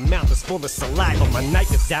video. My mouth is full of saliva, my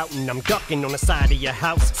knife is out, and I'm ducking on the side of your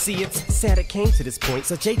house. See, it's sad it came to this point,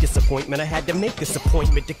 such a disappointment. I had to make this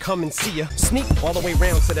appointment to come and see ya. Sneak all the way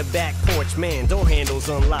round to the back porch, man, door handles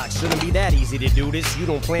unlocked. Shouldn't be that easy to do this. You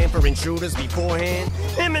don't plan for intruders beforehand.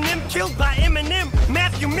 Eminem killed by Eminem,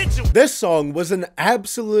 Matthew Mitchell. This song was an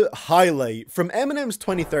absolute highlight from Eminem's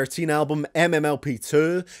 2013 album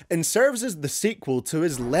MMLP2 and serves as the sequel to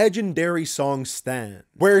his legendary song Stan,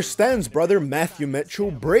 where Stan's brother Matthew Mitchell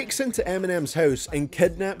breaks into Eminem's house and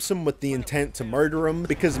kidnaps him with the intent to murder him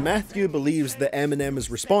because Matthew believes that Eminem is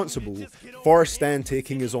responsible for Stan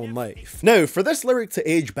taking his own life. Now, for this lyric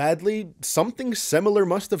to age badly, something similar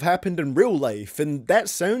must have happened in real life, and that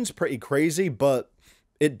sounds pretty crazy, but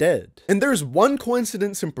it did. And there's one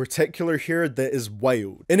coincidence in particular here that is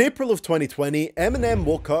wild. In April of 2020, Eminem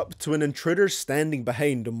woke up to an intruder standing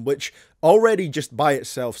behind him, which already just by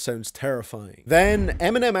itself sounds terrifying. Then,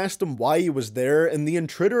 Eminem asked him why he was there, and the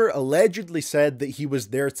intruder allegedly said that he was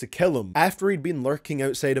there to kill him after he'd been lurking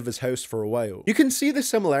outside of his house for a while. You can see the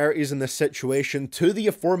similarities in this situation to the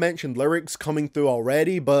aforementioned lyrics coming through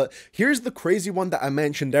already, but here's the crazy one that I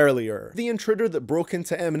mentioned earlier. The intruder that broke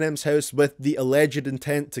into Eminem's house with the alleged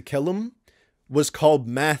intent to kill him was called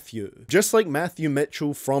Matthew, just like Matthew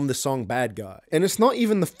Mitchell from the song Bad Guy. And it's not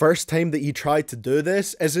even the first time that he tried to do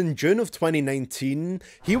this, as in June of 2019,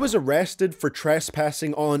 he was arrested for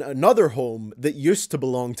trespassing on another home that used to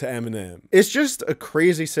belong to Eminem. It's just a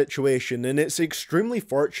crazy situation, and it's extremely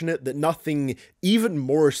fortunate that nothing even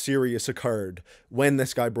more serious occurred when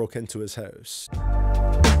this guy broke into his house.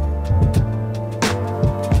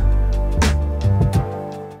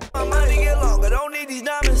 My money get longer, don't need these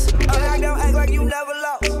diamonds.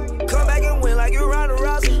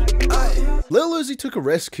 took a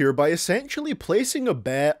risk here by essentially placing a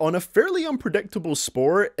bet on a fairly unpredictable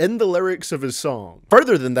sport in the lyrics of his song.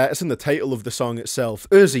 Further than that, it's in the title of the song itself.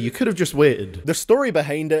 Uzi, you could have just waited. The story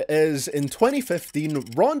behind it is, in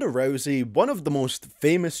 2015, Ronda Rousey, one of the most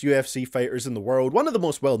famous UFC fighters in the world, one of the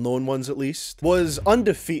most well-known ones at least, was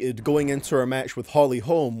undefeated going into her match with Holly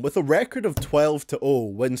Holm with a record of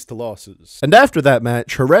 12-0 wins to losses. And after that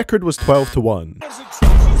match, her record was 12-1.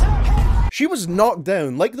 She was knocked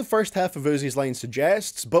down, like the first half of Uzi's line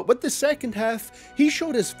suggests, but with the second half, he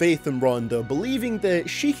showed his faith in Ronda, believing that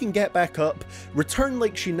she can get back up, return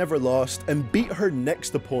like she never lost, and beat her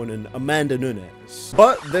next opponent, Amanda Nunes.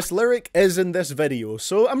 But this lyric is in this video,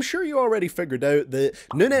 so I'm sure you already figured out that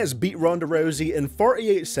Nunes beat Ronda Rousey in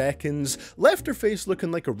 48 seconds, left her face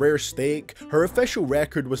looking like a rare steak, her official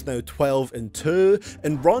record was now 12-2,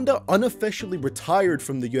 and Ronda unofficially retired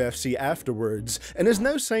from the UFC afterwards, and is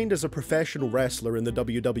now signed as a professional wrestler in the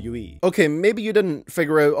WWE. Okay, maybe you didn't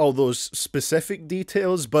figure out all those specific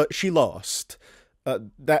details, but she lost.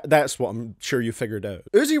 That's what I'm sure you figured out.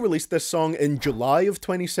 Uzi released this song in July of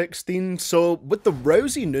 2016, so with the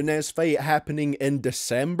Rousey-Nunes fight happening in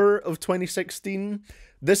December of 2016,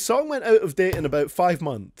 this song went out of date in about 5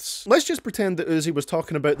 months. Let's just pretend that Uzi was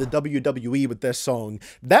talking about the WWE with this song.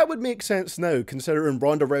 That would make sense now, considering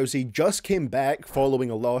Ronda Rousey just came back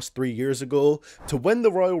following a loss 3 years ago to win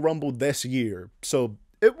the Royal Rumble this year. So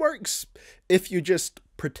it works if you just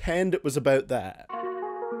pretend it was about that.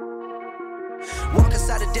 Walk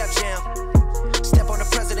inside a Def Jam. Step on the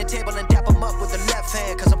president table and dap him up with the left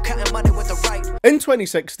hand, cause I'm cutting money with the right. In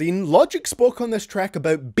 2016, Logic spoke on this track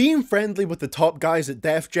about being friendly with the top guys at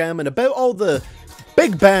Def Jam and about all the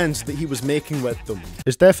big bands that he was making with them.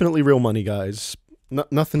 It's definitely real money, guys.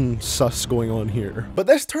 Nothing sus going on here. But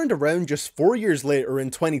this turned around just 4 years later in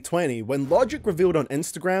 2020 when Logic revealed on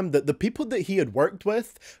Instagram that the people that he had worked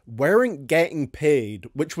with weren't getting paid,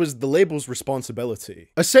 which was the label's responsibility.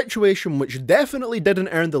 A situation which definitely didn't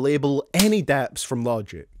earn the label any daps from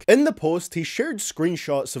Logic. In the post, he shared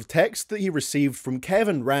screenshots of texts that he received from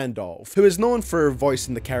Kevin Randolph, who is known for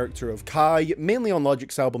voicing the character of Kai, mainly on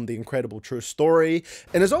Logic's album The Incredible True Story,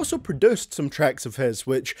 and has also produced some tracks of his,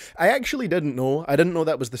 which I actually didn't know. I didn't know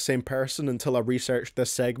that was the same person until I researched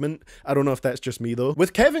this segment. I don't know if that's just me though.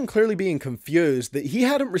 With Kevin clearly being confused that he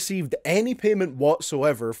hadn't received any payment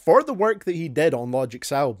whatsoever for the work that he did on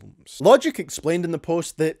Logic's albums. Logic explained in the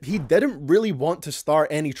post that he didn't really want to start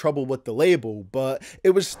any trouble with the label, but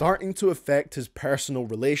it was starting to affect his personal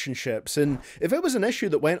relationships, and if it was an issue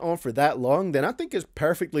that went on for that long, then I think it's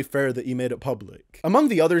perfectly fair that he made it public. Among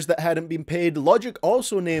the others that hadn't been paid, Logic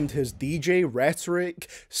also named his DJ, Rhetoric,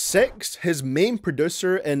 Six, his main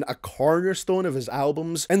producer and a cornerstone of his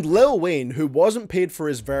albums, and Lil Wayne, who wasn't paid for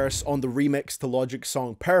his verse on the remix to Logic's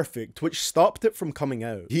song Perfect, which stopped it from coming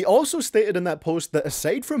out. He also stated in that post that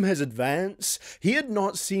aside from his advance, he had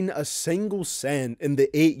not seen a single cent in the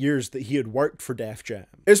 8 years that he had worked for Def Jam.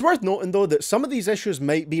 It's worth noting though that some of these issues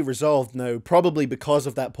might be resolved now, probably because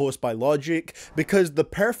of that post by Logic, because the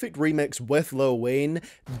Perfect remix with Lil Wayne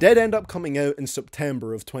did end up coming out in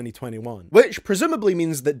September of 2021, which presumably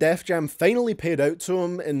means that Def Jam finally paid out to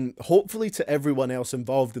him and hopefully to everyone else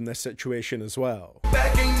involved in this situation as well.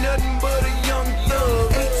 Back ain't nothing but a young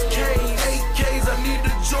thug. AKs, I need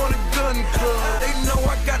to join a gun club. They know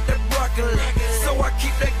I got that broccoli, so I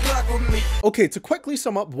keep that Glock with me. Okay, to quickly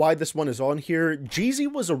sum up why this one is on here,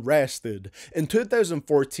 Jeezy was arrested in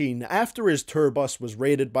 2014 after his tour bus was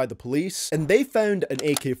raided by the police, and they found an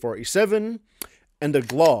AK-47 and a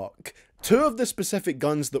Glock. Two of the specific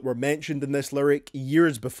guns that were mentioned in this lyric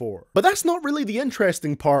years before. But that's not really the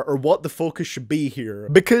interesting part or what the focus should be here,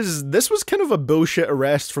 because this was kind of a bullshit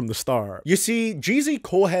arrest from the start. You see, Jeezy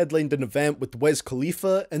co-headlined an event with Wiz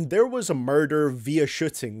Khalifa, and there was a murder via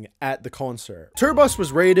shooting at the concert. Tour bus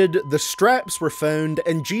was raided, the straps were found,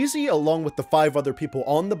 and Jeezy, along with the 5 other people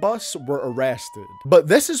on the bus, were arrested. But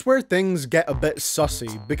this is where things get a bit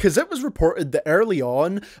sussy, because it was reported that early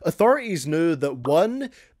on, authorities knew that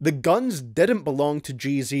 1, the guns didn't belong to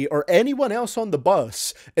Jeezy or anyone else on the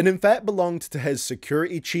bus, and in fact belonged to his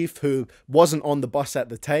security chief, who wasn't on the bus at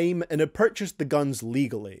the time and had purchased the guns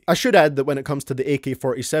legally. I should add that when it comes to the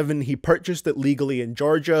AK-47, he purchased it legally in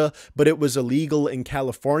Georgia, but it was illegal in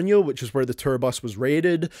California, which is where the tour bus was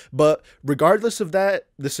raided. But regardless of that,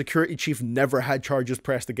 the security chief never had charges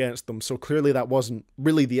pressed against them, so clearly that wasn't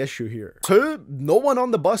really the issue here. 2, no one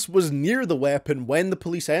on the bus was near the weapon when the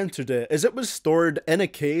police entered it, as it was stored in a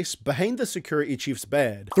case behind behind the security chief's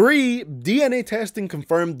bed. 3. DNA testing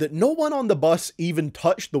confirmed that no one on the bus even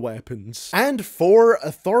touched the weapons. And 4.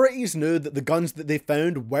 Authorities knew that the guns that they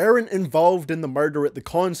found weren't involved in the murder at the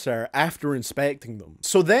concert after inspecting them.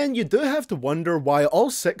 So then you do have to wonder why all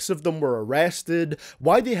 6 of them were arrested,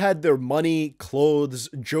 why they had their money, clothes,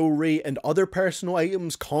 jewelry, and other personal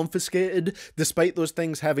items confiscated, despite those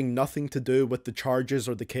things having nothing to do with the charges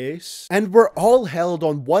or the case. And were all held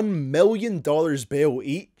on $1 million bail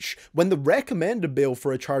each, when the recommended bail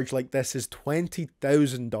for a charge like this is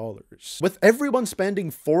 $20,000, with everyone spending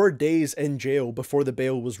 4 days in jail before the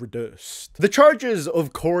bail was reduced. The charges,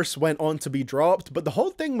 of course, went on to be dropped, but the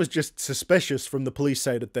whole thing was just suspicious from the police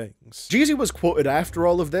side of things. Jeezy was quoted after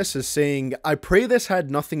all of this as saying, "I pray this had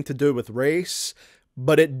nothing to do with race,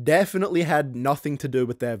 but it definitely had nothing to do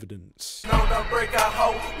with the evidence." Break our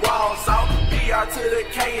whole walls out, BR to the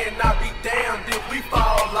K, and I'll be damned if we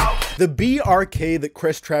fall out. The BRK that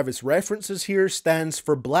Chris Travis references here stands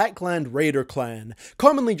for Blackland Raider Clan,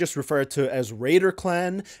 commonly just referred to as Raider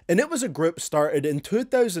Clan, and it was a group started in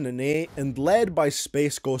 2008 and led by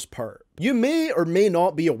Space Ghost Perp. You may or may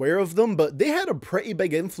not be aware of them, but they had a pretty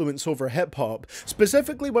big influence over hip-hop,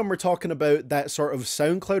 specifically when we're talking about that sort of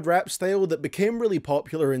SoundCloud rap style that became really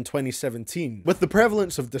popular in 2017, with the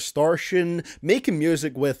prevalence of distortion, making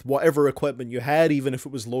music with whatever equipment you had, even if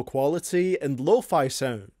it was low quality, and lo-fi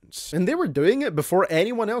sounds. And they were doing it before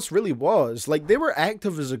anyone else really was. Like, they were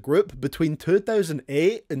active as a group between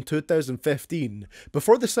 2008 and 2015,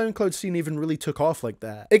 before the SoundCloud scene even really took off like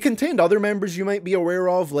that. It contained other members you might be aware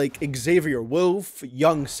of, like Xavier Wolf,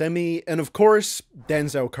 Young Simi, and of course,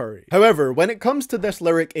 Denzel Curry. However, when it comes to this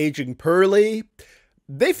lyric aging poorly,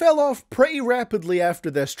 they fell off pretty rapidly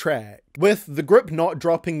after this track, with the group not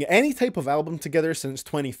dropping any type of album together since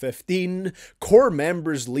 2015, core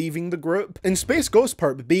members leaving the group, and Space Ghost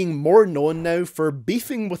Perp being more known now for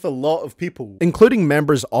beefing with a lot of people, including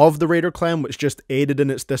members of the Raider Clan, which just aided in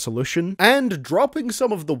its dissolution, and dropping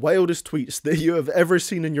some of the wildest tweets that you have ever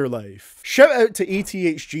seen in your life. Shout out to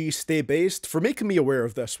ETHG Stay Based for making me aware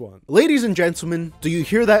of this one. Ladies and gentlemen, do you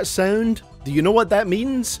hear that sound? Do you know what that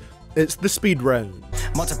means? It's the speed round.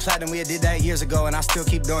 Multi-platinum, we did that years ago and I still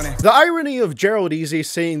keep doing it. The irony of Gerald Easy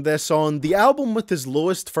saying this on the album with his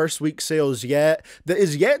lowest first week sales yet, that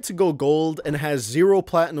is yet to go gold and has 0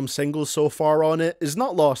 platinum singles so far on it, is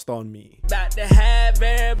not lost on me. About to have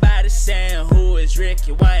everybody saying, who is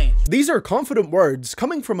Ricky Wayne? These are confident words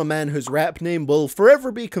coming from a man whose rap name will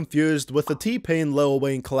forever be confused with a T-Pain Lil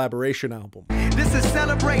Wayne collaboration album. This is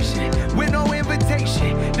celebration with no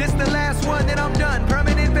invitation. This the last one that I'm done,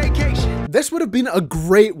 permanent vacation. This would have been a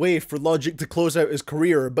great way for Logic to close out his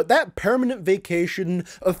career, but that permanent vacation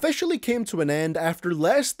officially came to an end after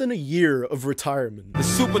less than a year of retirement. The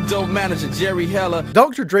super dope manager, Jerry Heller.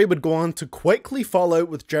 Dr. Dre would go on to quickly fall out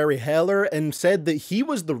with Jerry Heller and said that he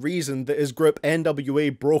was the reason that his group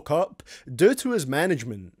NWA broke up due to his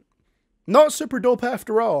management. Not super dope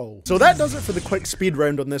after all. So that does it for the quick speed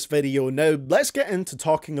round on this video. Now let's get into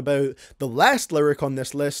talking about the last lyric on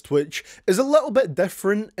this list, which is a little bit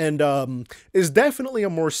different and is definitely a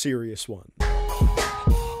more serious one.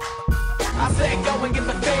 I said go and get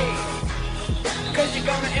the fade, cause you're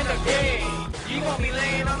gonna end up dead. You gonna be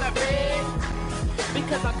laying on that bed,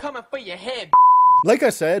 because I'm coming for your head. Like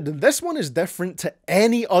I said, this one is different to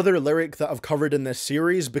any other lyric that I've covered in this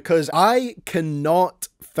series because I cannot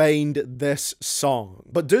find this song.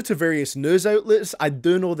 But due to various news outlets, I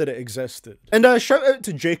do know that it existed. And shout out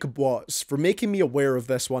to Jacob Watts for making me aware of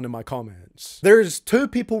this one in my comments. There's 2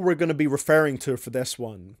 people we're going to be referring to for this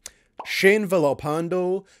one. Shane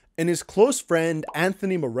Villalpando and his close friend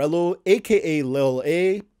Anthony Murillo, aka Lil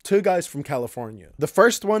A, 2 guys from California. The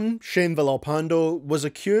first one, Shane Villalpando, was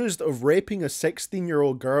accused of raping a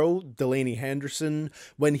 16-year-old girl, Delaney Henderson,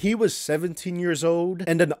 when he was 17 years old,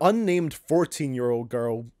 and an unnamed 14-year-old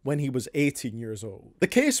girl when he was 18 years old. The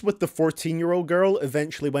case with the 14-year-old girl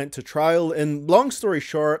eventually went to trial, and long story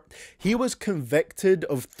short, he was convicted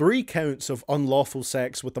of 3 counts of unlawful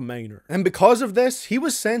sex with a minor. And because of this, he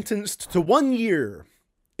was sentenced to 1 year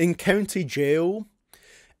in county jail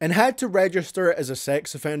and had to register as a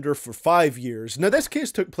sex offender for 5 years. Now this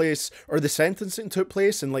case took place, or the sentencing took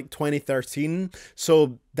place in like 2013,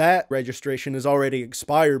 so that registration is already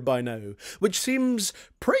expired by now, which seems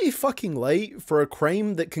pretty fucking light for a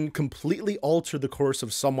crime that can completely alter the course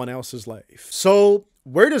of someone else's life. So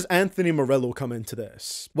where does Anthony Morello come into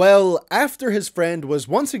this? Well, after his friend was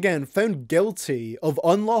once again found guilty of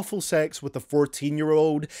unlawful sex with a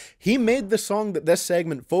 14-year-old, he made the song that this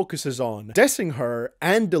segment focuses on, dissing her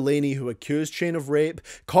and Delaney, who accused Shane of rape,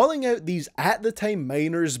 calling out these at the time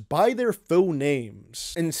minors by their full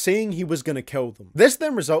names, and saying he was gonna kill them. This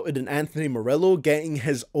then resulted in Anthony Morello getting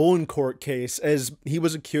his own court case, as he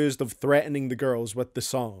was accused of threatening the girls with the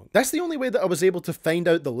song. That's the only way that I was able to find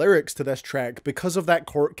out the lyrics to this track, because of that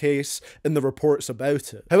court case and the reports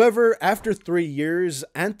about it. However, after 3 years,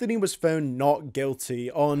 Anthony was found not guilty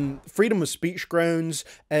on freedom of speech grounds,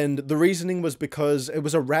 and the reasoning was because it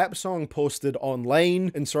was a rap song posted online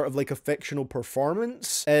in sort of like a fictional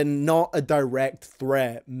performance, and not a direct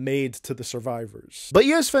threat made to the survivors. But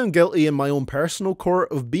he is found guilty in my own personal court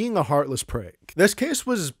of being a heartless prick. This case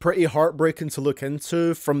was pretty heartbreaking to look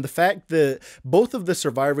into, from the fact that both of the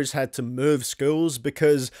survivors had to move schools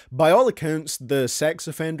because, by all accounts, the sex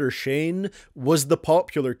offender Shane was the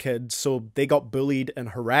popular kid, so they got bullied and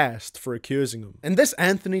harassed for accusing him. And this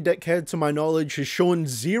Anthony dickhead, to my knowledge, has shown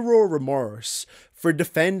zero remorse for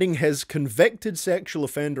defending his convicted sexual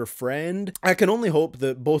offender friend. I can only hope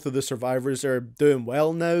that both of the survivors are doing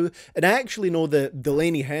well now, and I actually know that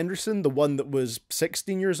Delaney Henderson, the one that was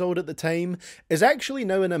 16 years old at the time, is actually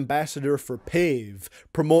now an ambassador for PAVE,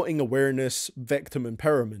 promoting awareness, victim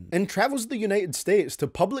empowerment, and travels to the United States to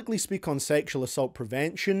publicly speak on sexual assault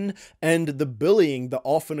prevention and the bullying that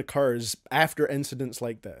often occurs after incidents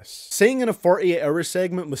like this. Saying in a 48-hour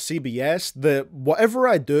segment with CBS that whatever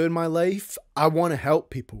I do in my life, I want to help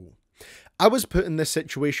people. I was put in this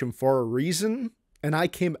situation for a reason, and I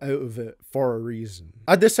came out of it for a reason.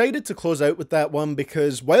 I decided to close out with that one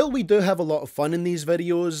because while we do have a lot of fun in these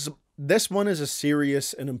videos, this one is a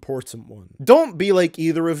serious and important one. Don't be like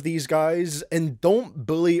either of these guys, and don't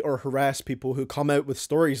bully or harass people who come out with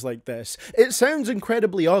stories like this. It sounds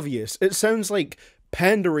incredibly obvious. It sounds like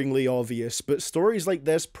panderingly obvious, but stories like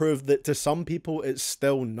this prove that to some people it's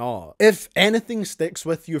still not. If anything sticks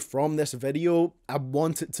with you from this video, I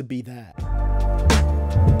want it to be that.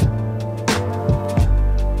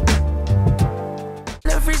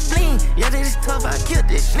 Yeah, this tough, I killed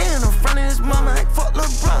this nigga in front of his mama, like fuck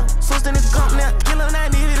little bro. So in the gump now, killing I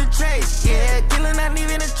needed a trace. Yeah, killing I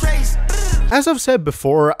needed a trace. As I've said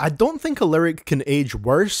before, I don't think a lyric can age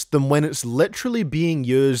worse than when it's literally being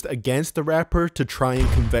used against a rapper to try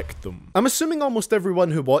and convict them. I'm assuming almost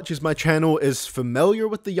everyone who watches my channel is familiar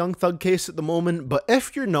with the Young Thug case at the moment, but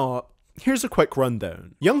if you're not, here's a quick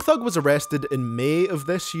rundown. Young Thug was arrested in May of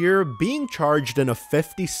this year, being charged in a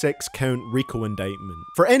 56-count RICO indictment.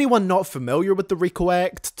 For anyone not familiar with the RICO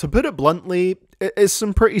Act, to put it bluntly, it is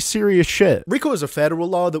some pretty serious shit. RICO is a federal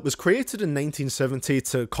law that was created in 1970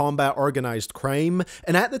 to combat organized crime,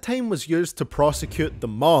 and at the time was used to prosecute the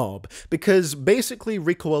mob, because basically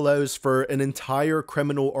RICO allows for an entire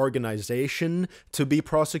criminal organization to be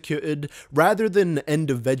prosecuted, rather than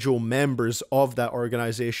individual members of that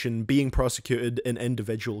organization being prosecuted in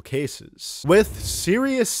individual cases, with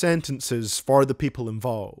serious sentences for the people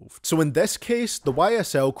involved. So in this case, the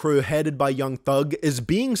YSL crew headed by Young Thug is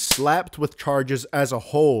being slapped with charges as a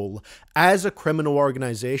whole, as a criminal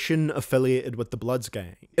organization affiliated with the Bloods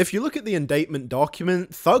gang. If you look at the indictment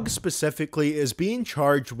document, Thug specifically is being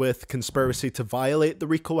charged with conspiracy to violate the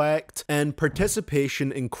RICO Act and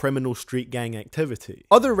participation in criminal street gang activity.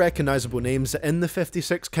 Other recognizable names in the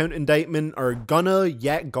 56-count indictment are Gunna,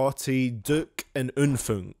 Yak Gotti, Duke, and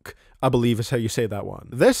Unfunk, I believe is how you say that one.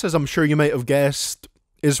 This, as I'm sure you might have guessed,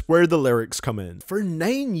 is where the lyrics come in. For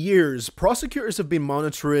 9 years, prosecutors have been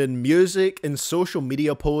monitoring music and social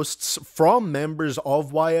media posts from members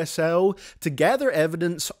of YSL to gather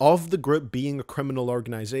evidence of the group being a criminal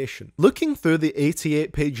organization. Looking through the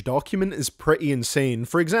 88-page document is pretty insane.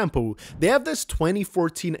 For example, they have this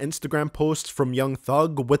 2014 Instagram post from Young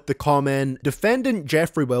Thug with the comment, "Defendant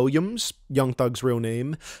Jeffrey Williams," Young Thug's real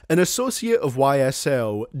name, an associate of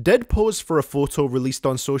YSL, did pose for a photo released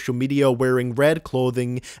on social media wearing red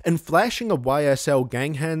clothing and flashing a YSL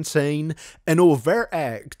gang hand sign, an overt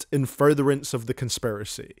act in furtherance of the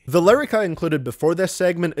conspiracy. The lyric I included before this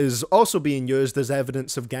segment is also being used as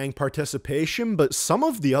evidence of gang participation, but some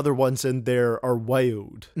of the other ones in there are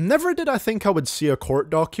wild. Never did I think I would see a court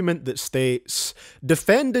document that states,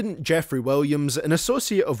 "Defendant Jeffrey Williams, an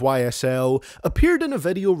associate of YSL, appeared in a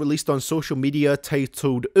video released on social media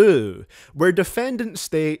titled Ooh, where defendant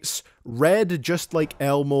states, 'Red just like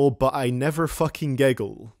Elmo, but I never fucking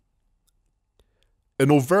giggle.'"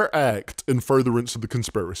 an overt act in furtherance of the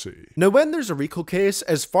conspiracy. Now, when there's a RICO case,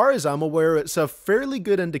 as far as I'm aware, it's a fairly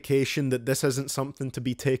good indication that this isn't something to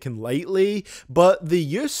be taken lightly, but the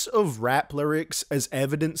use of rap lyrics as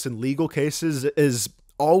evidence in legal cases is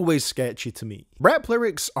always sketchy to me. Rap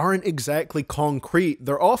lyrics aren't exactly concrete,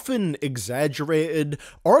 they're often exaggerated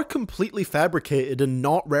or completely fabricated and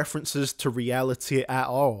not references to reality at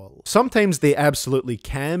all. Sometimes they absolutely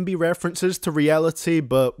can be references to reality,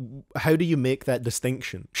 but how do you make that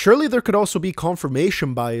distinction? Surely there could also be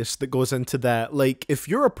confirmation bias that goes into that. Like, if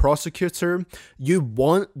you're a prosecutor, you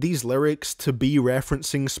want these lyrics to be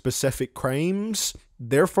referencing specific crimes,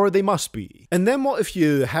 therefore they must be. And then what if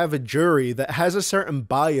you have a jury that has a certain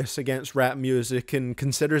bias against rap music and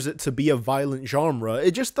considers it to be a violent genre?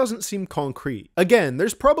 It just doesn't seem concrete. Again,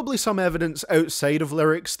 there's probably some evidence outside of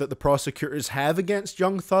lyrics that the prosecutors have against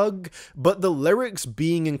Young Thug, but the lyrics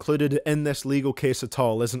being included in this legal case at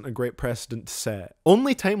all isn't a great precedent to set.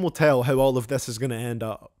 Only time will tell how all of this is going to end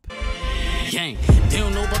up. Gang. They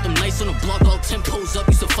don't know about them nights on the block, all tempos up,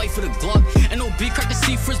 used to fight for the Glock. And no big crack the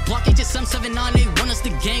C first block, HSM79, they run us the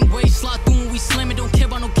gangway. Slide through when we slam it, don't care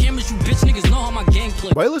about no cameras, you bitch niggas know how my gang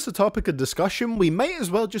play. While it's a topic of discussion, we might as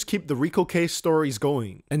well just keep the RICO case stories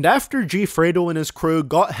going. And after G Fredo and his crew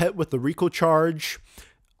got hit with the RICO charge,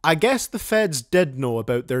 I guess the feds did know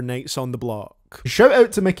about their nights on the block. Shout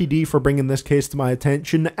out to Mickey D for bringing this case to my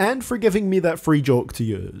attention and for giving me that free joke to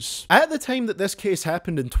use. At the time that this case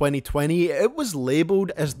happened in 2020, it was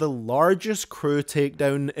labelled as the largest crew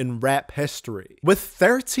takedown in rap history, with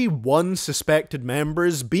 31 suspected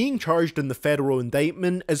members being charged in the federal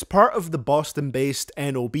indictment as part of the Boston-based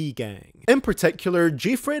NOB gang. In particular,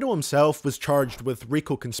 G Fredo himself was charged with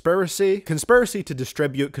RICO conspiracy, conspiracy to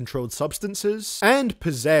distribute controlled substances, and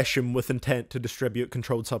possession with intent to distribute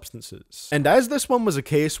controlled substances. And as this one was a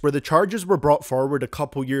case where the charges were brought forward a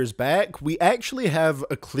couple years back, we actually have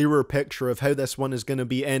a clearer picture of how this one is going to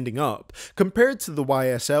be ending up, compared to the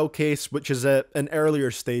YSL case, which is at an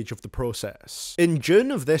earlier stage of the process. In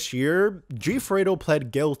June of this year, G Fredo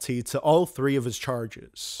pled guilty to all 3 of his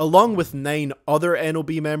charges, along with 9 other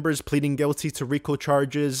NOB members pleading guilty to RICO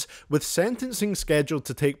charges, with sentencing scheduled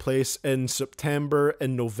to take place in September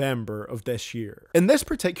and November of this year. In this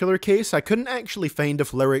particular case, I couldn't actually find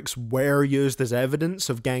if lyrics were used as evidence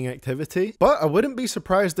of gang activity, but I wouldn't be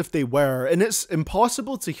surprised if they were, and it's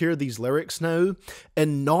impossible to hear these lyrics now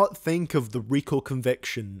and not think of the RICO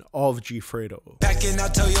conviction of G Fredo. Back in our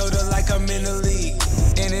Toyota like I'm in the league,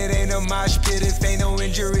 and it ain't a mosh pit if ain't no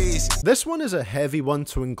injuries. This one is a heavy one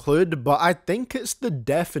to include, but I think it's the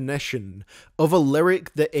definition of a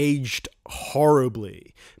lyric that aged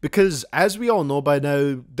horribly, because as we all know by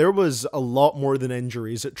now, there was a lot more than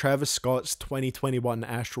injuries at Travis Scott's 2021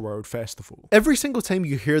 Astroworld Festival. Every single time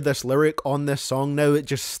you hear this lyric on this song now, it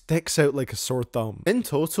just sticks out like a sore thumb. In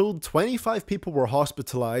total, 25 people were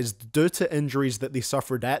hospitalized due to injuries that they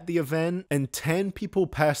suffered at the event, and 10 people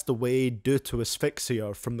passed away due to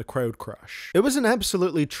asphyxia from the crowd crush. It was an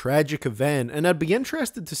absolutely tragic event, and I'd be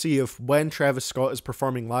interested to see if when Travis Scott is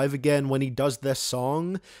performing live again, when he does this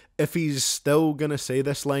song, if he's still gonna say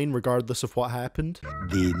this line regardless of what happened.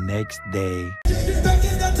 The next day.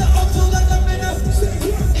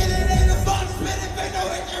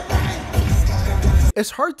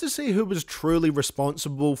 It's hard to say who was truly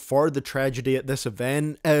responsible for the tragedy at this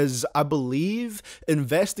event, as I believe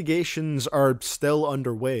investigations are still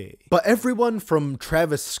underway. But everyone from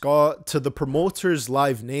Travis Scott to the promoters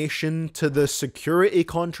Live Nation to the security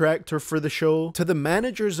contractor for the show to the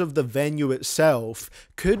managers of the venue itself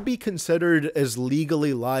could be considered as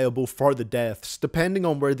legally liable for the deaths, depending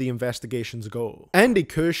on where the investigations go. Andy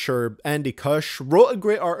Kush, or Andy Kush, wrote a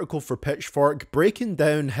great article for Pitchfork breaking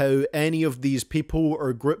down how any of these people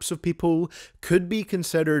or groups of people could be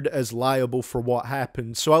considered as liable for what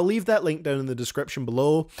happened, so I'll leave that link down in the description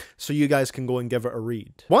below so you guys can go and give it a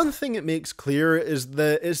read. One thing it makes clear is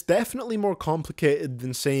that it's definitely more complicated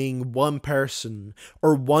than saying one person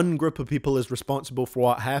or one group of people is responsible for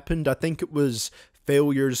what happened. I think it was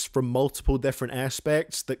failures from multiple different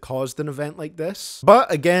aspects that caused an event like this.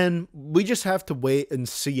 But again, we just have to wait and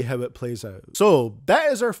see how it plays out. So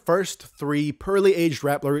that is our first 3 poorly aged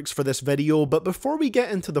rap lyrics for this video, but before we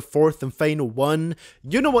get into the 4th and final one,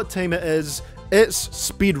 you know what time it is. It's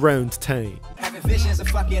speed round time. Having visions of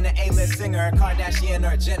fucking an A-list singer, Kardashian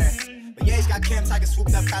or Jenner. But Ye's got Kim, so I can swoop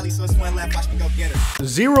up Kylie, so it's one left, watch me go get her.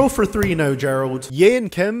 0 for 3 now, Gerald. Ye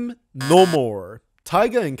and Kim, no more.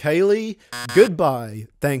 Tyga and Kylie, goodbye,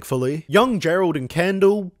 thankfully. Young Gerald and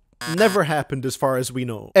Kendall, never happened as far as we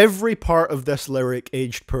know. Every part of this lyric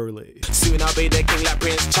aged poorly. Soon I'll be the king like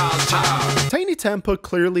Prince Charles. Tiny Tempa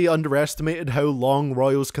clearly underestimated how long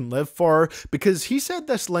royals can live for, because he said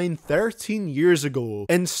this line 13 years ago,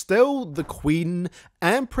 and still the Queen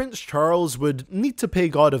and Prince Charles would need to pay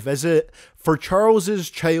God a visit for Charles's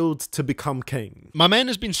child to become king. My man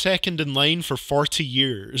has been second in line for 40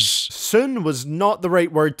 years. Soon was not the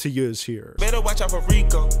right word to use here. Better watch out for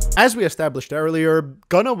Rico. As we established earlier,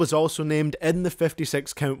 Gunna was also named in the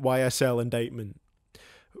 56 count YSL indictment.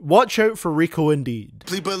 Watch out for Rico indeed.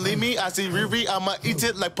 Please believe me, I see Riri, I'ma eat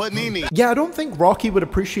it like panini. Yeah, I don't think Rocky would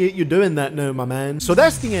appreciate you doing that now, my man. So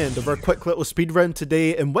that's the end of our quick little speed round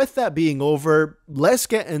today, and with that being over, let's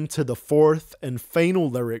get into the fourth and final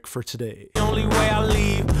lyric for today. The only way I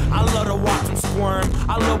leave, I love to watch them squirm.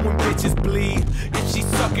 I love when bitches bleed. If she's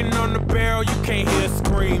sucking on the barrel, you can't hear a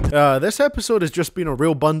scream. This episode has just been a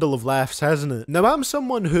real bundle of laughs, hasn't it? Now, I'm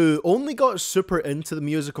someone who only got super into the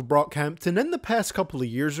music of Brockhampton in the past couple of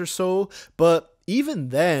years or so, but even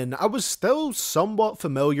then, I was still somewhat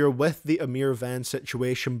familiar with the Amir Van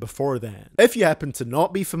situation before then. If you happen to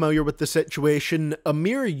not be familiar with the situation,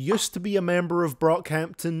 Amir used to be a member of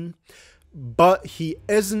Brockhampton, but he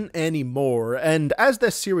isn't anymore, and as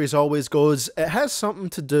this series always goes, it has something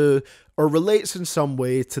to do or relates in some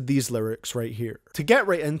way to these lyrics right here. To get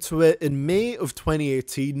right into it, in May of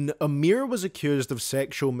 2018, Amir was accused of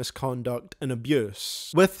sexual misconduct and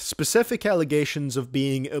abuse, with specific allegations of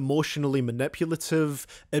being emotionally manipulative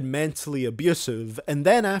and mentally abusive, and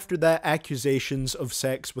then after that, accusations of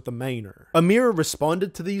sex with a minor. Amir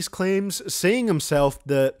responded to these claims, saying himself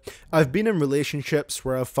that, "I've been in relationships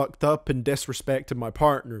where I've fucked up and disrespected my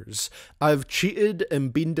partners. I've cheated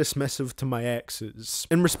and been dismissive to my exes."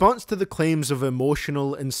 In response to the claims of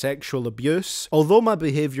emotional and sexual abuse, although my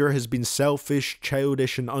behaviour has been selfish,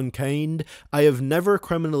 childish and unkind, I have never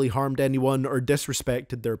criminally harmed anyone or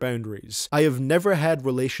disrespected their boundaries. I have never had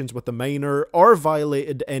relations with a minor or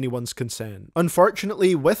violated anyone's consent.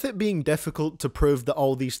 Unfortunately, with it being difficult to prove that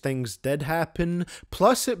all these things did happen,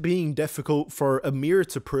 plus it being difficult for Amir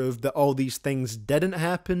to prove that all these things didn't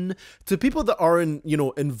happen, to people that aren't,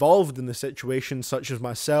 involved in the situation, such as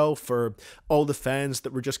myself or all the fans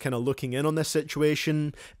that were just kind of looking in on this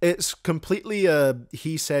situation, it's completely a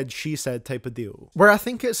he said, she said type of deal, where I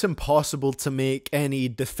think it's impossible to make any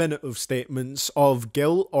definitive statements of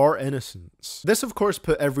guilt or innocence. This of course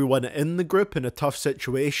put everyone in the group in a tough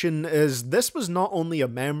situation, as this was not only a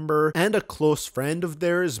member and a close friend of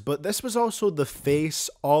theirs, but this was also the face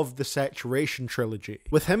of the Saturation trilogy,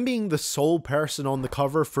 with him being the sole person on the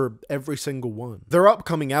cover for every single one. Their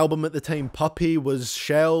upcoming album at the time, Puppy, was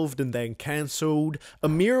shelved and then cancelled.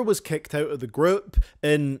 Amir was kicked out of the group,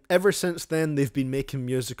 and ever since then they've been making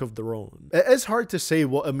music of their own. It is hard to say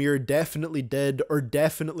what Amir definitely did or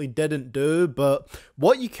definitely didn't do, but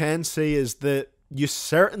what you can say is that you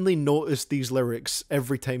certainly notice these lyrics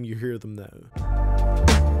every time you hear them now.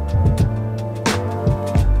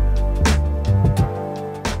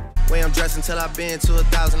 Way I'm dressed until I've been to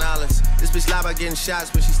 $1,000. This bitch lie about getting shots,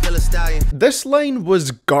 but she's still a stallion. This line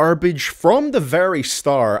was garbage from the very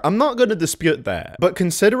start. I'm not going to dispute that. But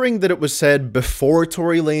considering that it was said before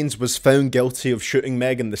Tory Lanez was found guilty of shooting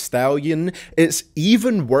Megan Thee Stallion, it's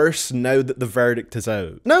even worse now that the verdict is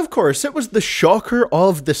out. Now, of course, it was the shocker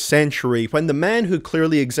of the century when the man who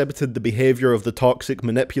clearly exhibited the behavior of the toxic,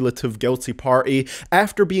 manipulative, guilty party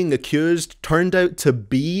after being accused turned out to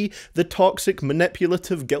be the toxic,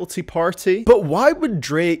 manipulative, guilty party. But why would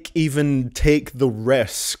Drake even take the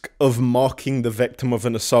risk of mocking the victim of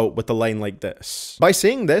an assault with a line like this? By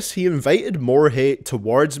saying this, he invited more hate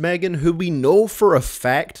towards Megan, who we know for a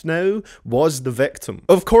fact now was the victim.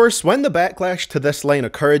 Of course, when the backlash to this line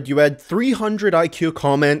occurred, you had 300 IQ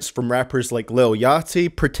comments from rappers like Lil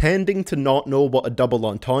Yachty pretending to not know what a double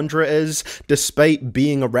entendre is, despite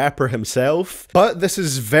being a rapper himself. But this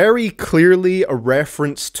is very clearly a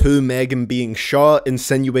reference to Megan being shot,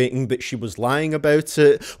 insinuating that she was lying about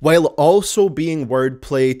it, while also being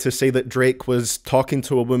wordplay to say that Drake was talking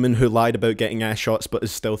to a woman who lied about getting ass shots but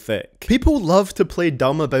is still thick. People love to play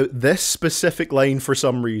dumb about this specific line for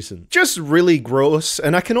some reason. Just really gross,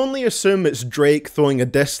 and I can only assume it's Drake throwing a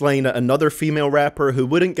diss line at another female rapper who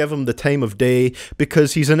wouldn't give him the time of day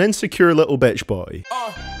because he's an insecure little bitch boy.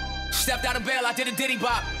 Stepped out of bail, I did a diddy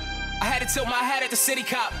bop. I had to tilt my hat at the city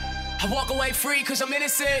cop. I walk away free cause I'm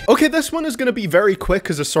innocent. Okay, this one is going to be very quick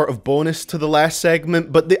as a sort of bonus to the last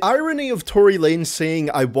segment, but the irony of Tory Lanez saying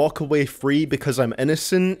I walk away free because I'm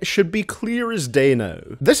innocent should be clear as day now.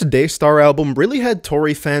 This Daystar album really had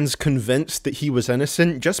Tory fans convinced that he was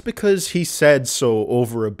innocent just because he said so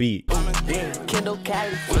over a beat.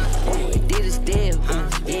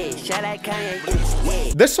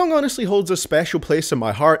 This song honestly holds a special place in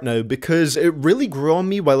my heart now because it really grew on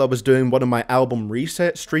me while I was doing one of my album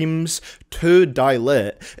reset streams to Die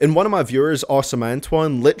Lit, and one of my viewers, Awesome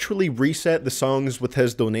Antoine, literally reset the songs with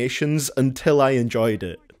his donations until I enjoyed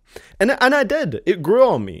it. And I did. It grew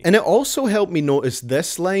on me. And it also helped me notice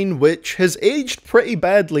this line, which has aged pretty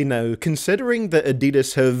badly now, considering that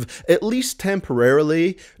Adidas have, at least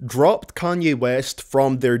temporarily, dropped Kanye West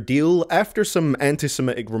from their deal after some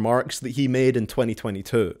anti-Semitic remarks that he made in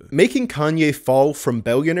 2022, making Kanye fall from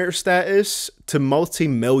billionaire status to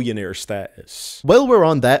multi-millionaire status. While we're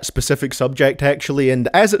on that specific subject actually, and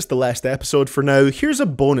as it's the last episode for now, here's a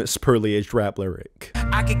bonus poorly aged rap lyric.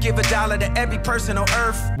 I could give $1 to every person on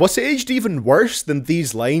earth. What's aged even worse than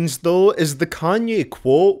these lines though is the Kanye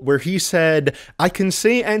quote where he said, "I can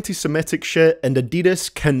say anti-Semitic shit and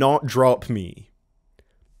Adidas cannot drop me."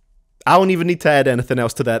 I don't even need to add anything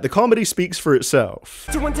else to that. The comedy speaks for itself.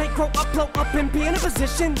 To one take, grow up, blow up, and be in a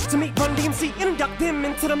position to meet Run DMC and induct him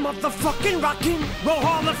into the motherfucking Rockin' Roll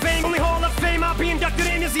Hall of Fame. Only Hall of Fame I'll be inducted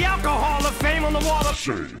in is the Alcohol of Fame on the wall of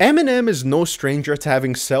shame. Eminem is no stranger to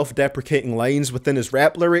having self-deprecating lines within his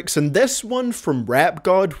rap lyrics, and this one from Rap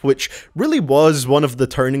God, which really was one of the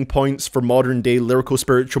turning points for modern day lyrical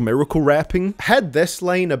spiritual miracle rapping, had this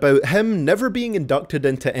line about him never being inducted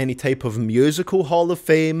into any type of musical Hall of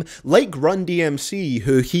Fame, like Run DMC,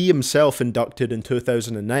 who he himself inducted in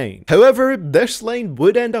 2009. However, this line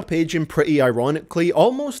would end up aging pretty ironically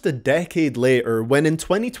almost a decade later, when in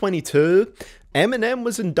 2022, Eminem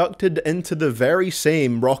was inducted into the very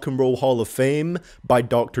same Rock and Roll Hall of Fame by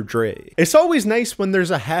Dr. Dre. It's always nice when there's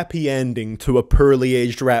a happy ending to a poorly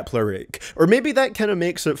aged rap lyric, or maybe that kind of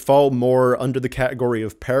makes it fall more under the category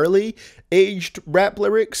of poorly aged rap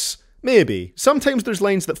lyrics. Maybe. Sometimes there's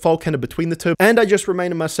lines that fall kind of between the two, and I just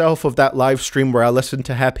reminded myself of that live stream where I listened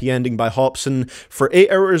to Happy Ending by Hobson for 8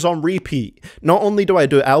 hours on repeat. Not only do I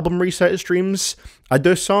do album reset streams, I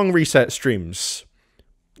do song reset streams.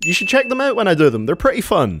 You should check them out when I do them, they're pretty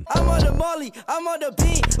fun. I'm on the molly, I'm on the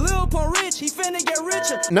beat. Lil Pump rich, he finna get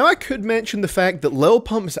richer. Now I could mention the fact that Lil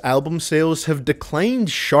Pump's album sales have declined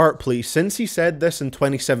sharply since he said this in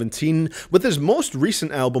 2017, with his most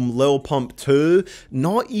recent album Lil Pump 2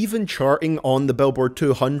 not even charting on the Billboard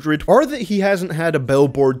 200, or that he hasn't had a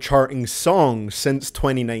Billboard charting song since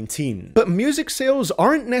 2019. But music sales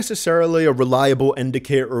aren't necessarily a reliable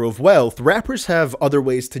indicator of wealth. Rappers have other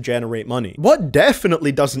ways to generate money. What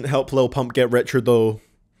definitely doesn't help Lil Pump get richer though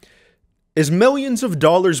is millions of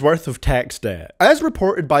dollars worth of tax debt. As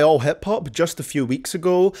reported by All Hip Hop just a few weeks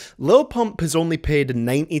ago, Lil Pump has only paid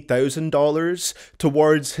 $90,000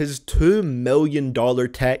 towards his $2 million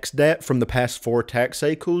tax debt from the past 4 tax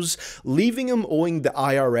cycles, leaving him owing the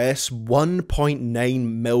IRS $1.9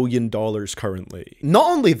 million currently. Not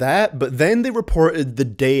only that, but then they reported the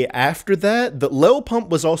day after that Lil Pump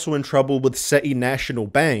was also in trouble with City National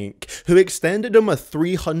Bank, who extended him a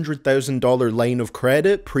 $300,000 line of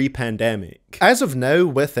credit pre-pandemic. As of now,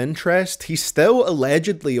 with interest, he still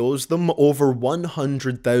allegedly owes them over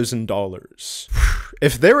 $100,000.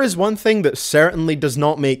 If there is one thing that certainly does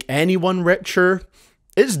not make anyone richer,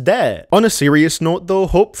 it's debt. On a serious note though,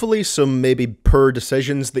 hopefully some maybe poor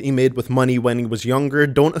decisions that he made with money when he was younger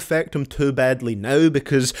don't affect him too badly now,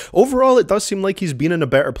 because overall it does seem like he's been in a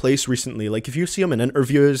better place recently. Like if you see him in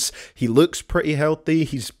interviews, he looks pretty healthy,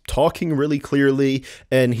 he's talking really clearly,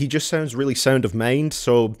 and he just sounds really sound of mind,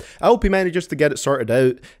 so I hope he manages to get it sorted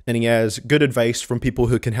out, and he has good advice from people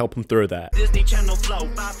who can help him through that. Disney Channel flow,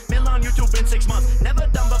 5 million on YouTube in 6 months, never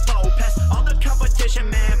done before, past all the competition,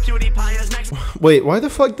 man, PewDiePie is next. Wait, why the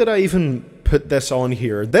fuck did I even put this on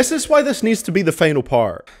here? This is why this needs to be the final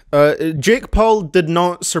part. Jake Paul did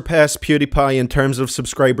not surpass PewDiePie in terms of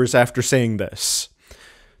subscribers after saying this.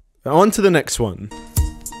 On to the next one.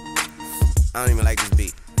 I don't even like this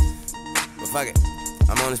beat, but fuck it.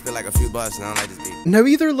 I'm gonna spit like a few bars and I don't like this beat. Now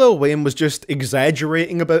either Lil Wayne was just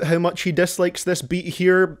exaggerating about how much he dislikes this beat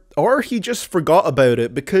here, or he just forgot about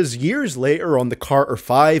it, because years later on the Carter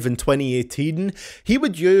 5 in 2018, he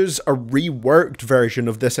would use a reworked version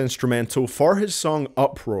of this instrumental for his song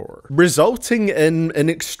Uproar, resulting in an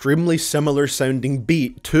extremely similar sounding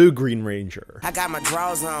beat to Green Ranger. I got my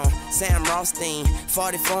drawers on, Sam Rothstein,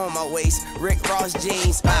 44 on my waist, Rick Ross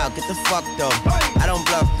jeans. Wow, get the fuck though. I don't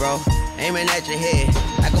bluff, bro. Aiming at your head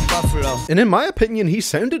like a buffalo. And in my opinion, he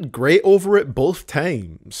sounded great over it both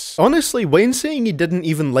times. Honestly, Wayne saying he didn't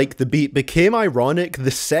even like the beat became ironic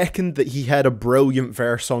the second that he had a brilliant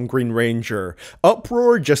verse on Green Ranger.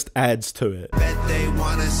 Uproar just adds to it. Bet they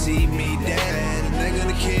wanna see me dead and they're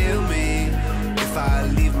gonna kill me if I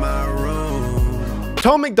leave my room.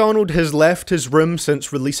 Tom MacDonald has left his room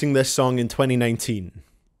since releasing this song in 2019.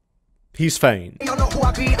 he's fine. Y'all know who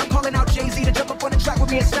I be. I'm calling out Jay-Z to jump up on the track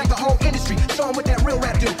with me and smack the whole industry. Show 'em what that real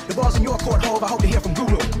rap do. The ball's in your court, Hov. I hope to hear from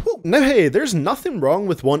Guru. Now hey, there's nothing wrong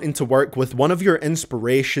with wanting to work with one of your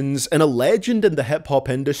inspirations and a legend in the hip-hop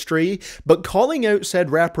industry, but calling out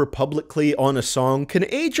said rapper publicly on a song can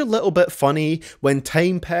age a little bit funny when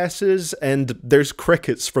time passes and there's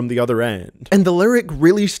crickets from the other end. And the lyric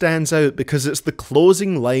really stands out because it's the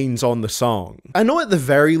closing lines on the song. I know at the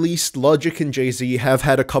very least Logic and Jay-Z have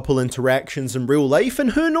had a couple interactions in real life,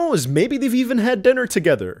 and who knows, maybe they've even had dinner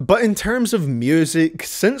together. But in terms of music,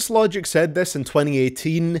 since Logic said this in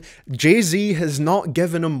 2018, Jay-Z has not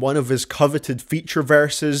given him one of his coveted feature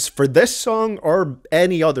verses for this song or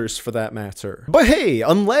any others for that matter. But hey,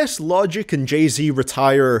 unless Logic and Jay-Z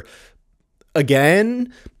retire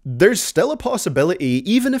again, there's still a possibility,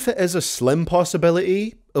 even if it is a slim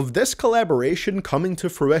possibility, of this collaboration coming to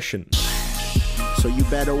fruition. So you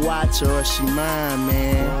better watch her or she mine,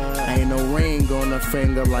 man. Ain't no ring on her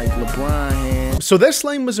finger like LeBron had. So this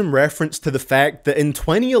line was in reference to the fact that in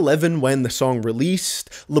 2011 when the song released,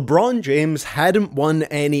 LeBron James hadn't won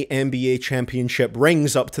any NBA championship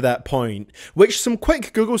rings up to that point, which some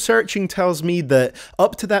quick Google searching tells me that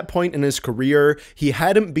up to that point in his career, he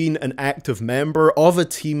hadn't been an active member of a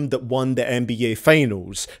team that won the NBA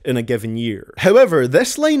finals in a given year. However,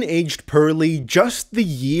 this line aged poorly just the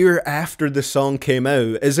year after the song came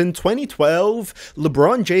out, as in 2012,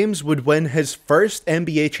 LeBron James would win his first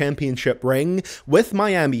NBA championship ring with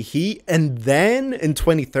Miami Heat, and then in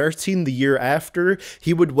 2013, the year after,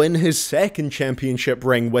 he would win his second championship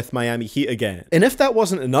ring with Miami Heat again. And if that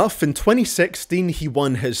wasn't enough, in 2016, he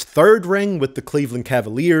won his third ring with the Cleveland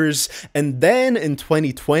Cavaliers, and then in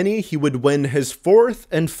 2020, he would win his fourth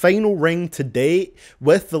and final ring to date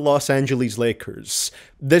with the Los Angeles Lakers.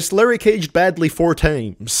 This lyric aged badly 4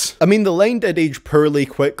 times. I mean, the line did age poorly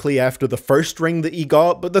quickly after the first ring that he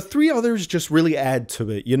got, but the 3 others just really add to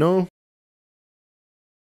it, you know?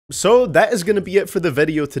 So that is going to be it for the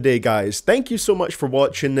video today, guys. Thank you so much for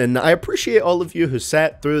watching, and I appreciate all of you who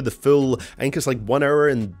sat through the full, I think it's like 1 hour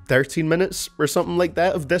and 13 minutes or something like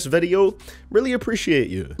that of this video. Really appreciate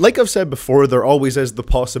you. Like I've said before, there always is the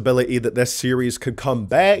possibility that this series could come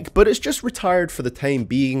back, but it's just retired for the time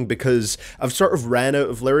being because I've sort of ran out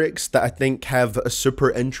of lyrics that I think have a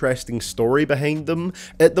super interesting story behind them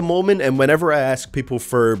at the moment, and whenever I ask people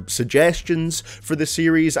for suggestions for the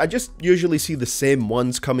series, I just usually see the same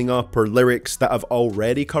ones coming up or lyrics that I've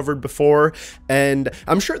already covered before, and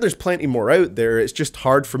I'm sure there's plenty more out there. It's just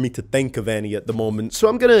hard for me to think of any at the moment, so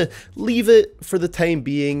I'm gonna leave it for the time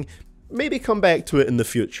being. Maybe come back to it in the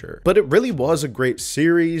future. But it really was a great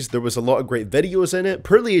series. There was a lot of great videos in it.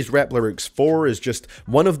 Poorly Aged Rap Lyrics 4 is just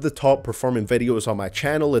one of the top performing videos on my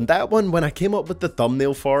channel, and that one, when I came up with the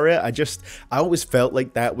thumbnail for it, I always felt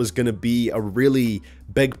like that was gonna be a really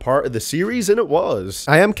big part of the series, and it was.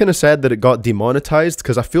 I am kind of sad that it got demonetized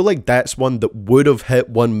because I feel like that's one that would have hit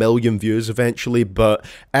 1 million views eventually, but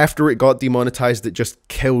after it got demonetized, it just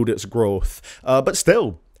killed its growth. But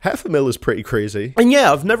still, 500,000 is pretty crazy. And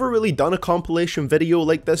yeah, I've never really done a compilation video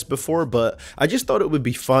like this before, but I just thought it would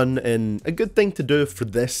be fun and a good thing to do for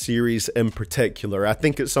this series in particular. I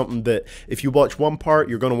think it's something that if you watch one part,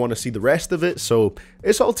 you're going to want to see the rest of it, so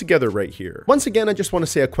it's all together right here. Once again, I just want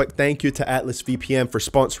to say a quick thank you to Atlas VPN for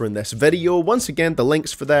sponsoring this video. Once again, the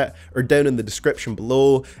links for that are down in the description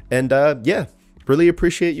below, and yeah. Really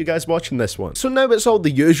appreciate you guys watching this one. So now it's all the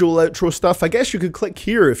usual outro stuff. I guess you could click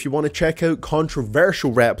here if you want to check out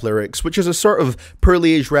Controversial Rap Lyrics, which is a sort of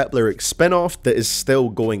Poorly Aged Rap Lyrics spin-off that is still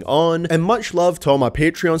going on. And much love to all my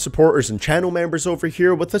Patreon supporters and channel members over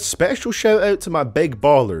here, with a special shout out to my big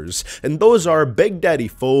ballers. And those are Big Daddy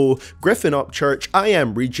Foe, Griffin Upchurch, I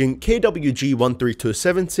Am Regent,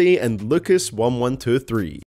 KWG13270, and Lucas1123.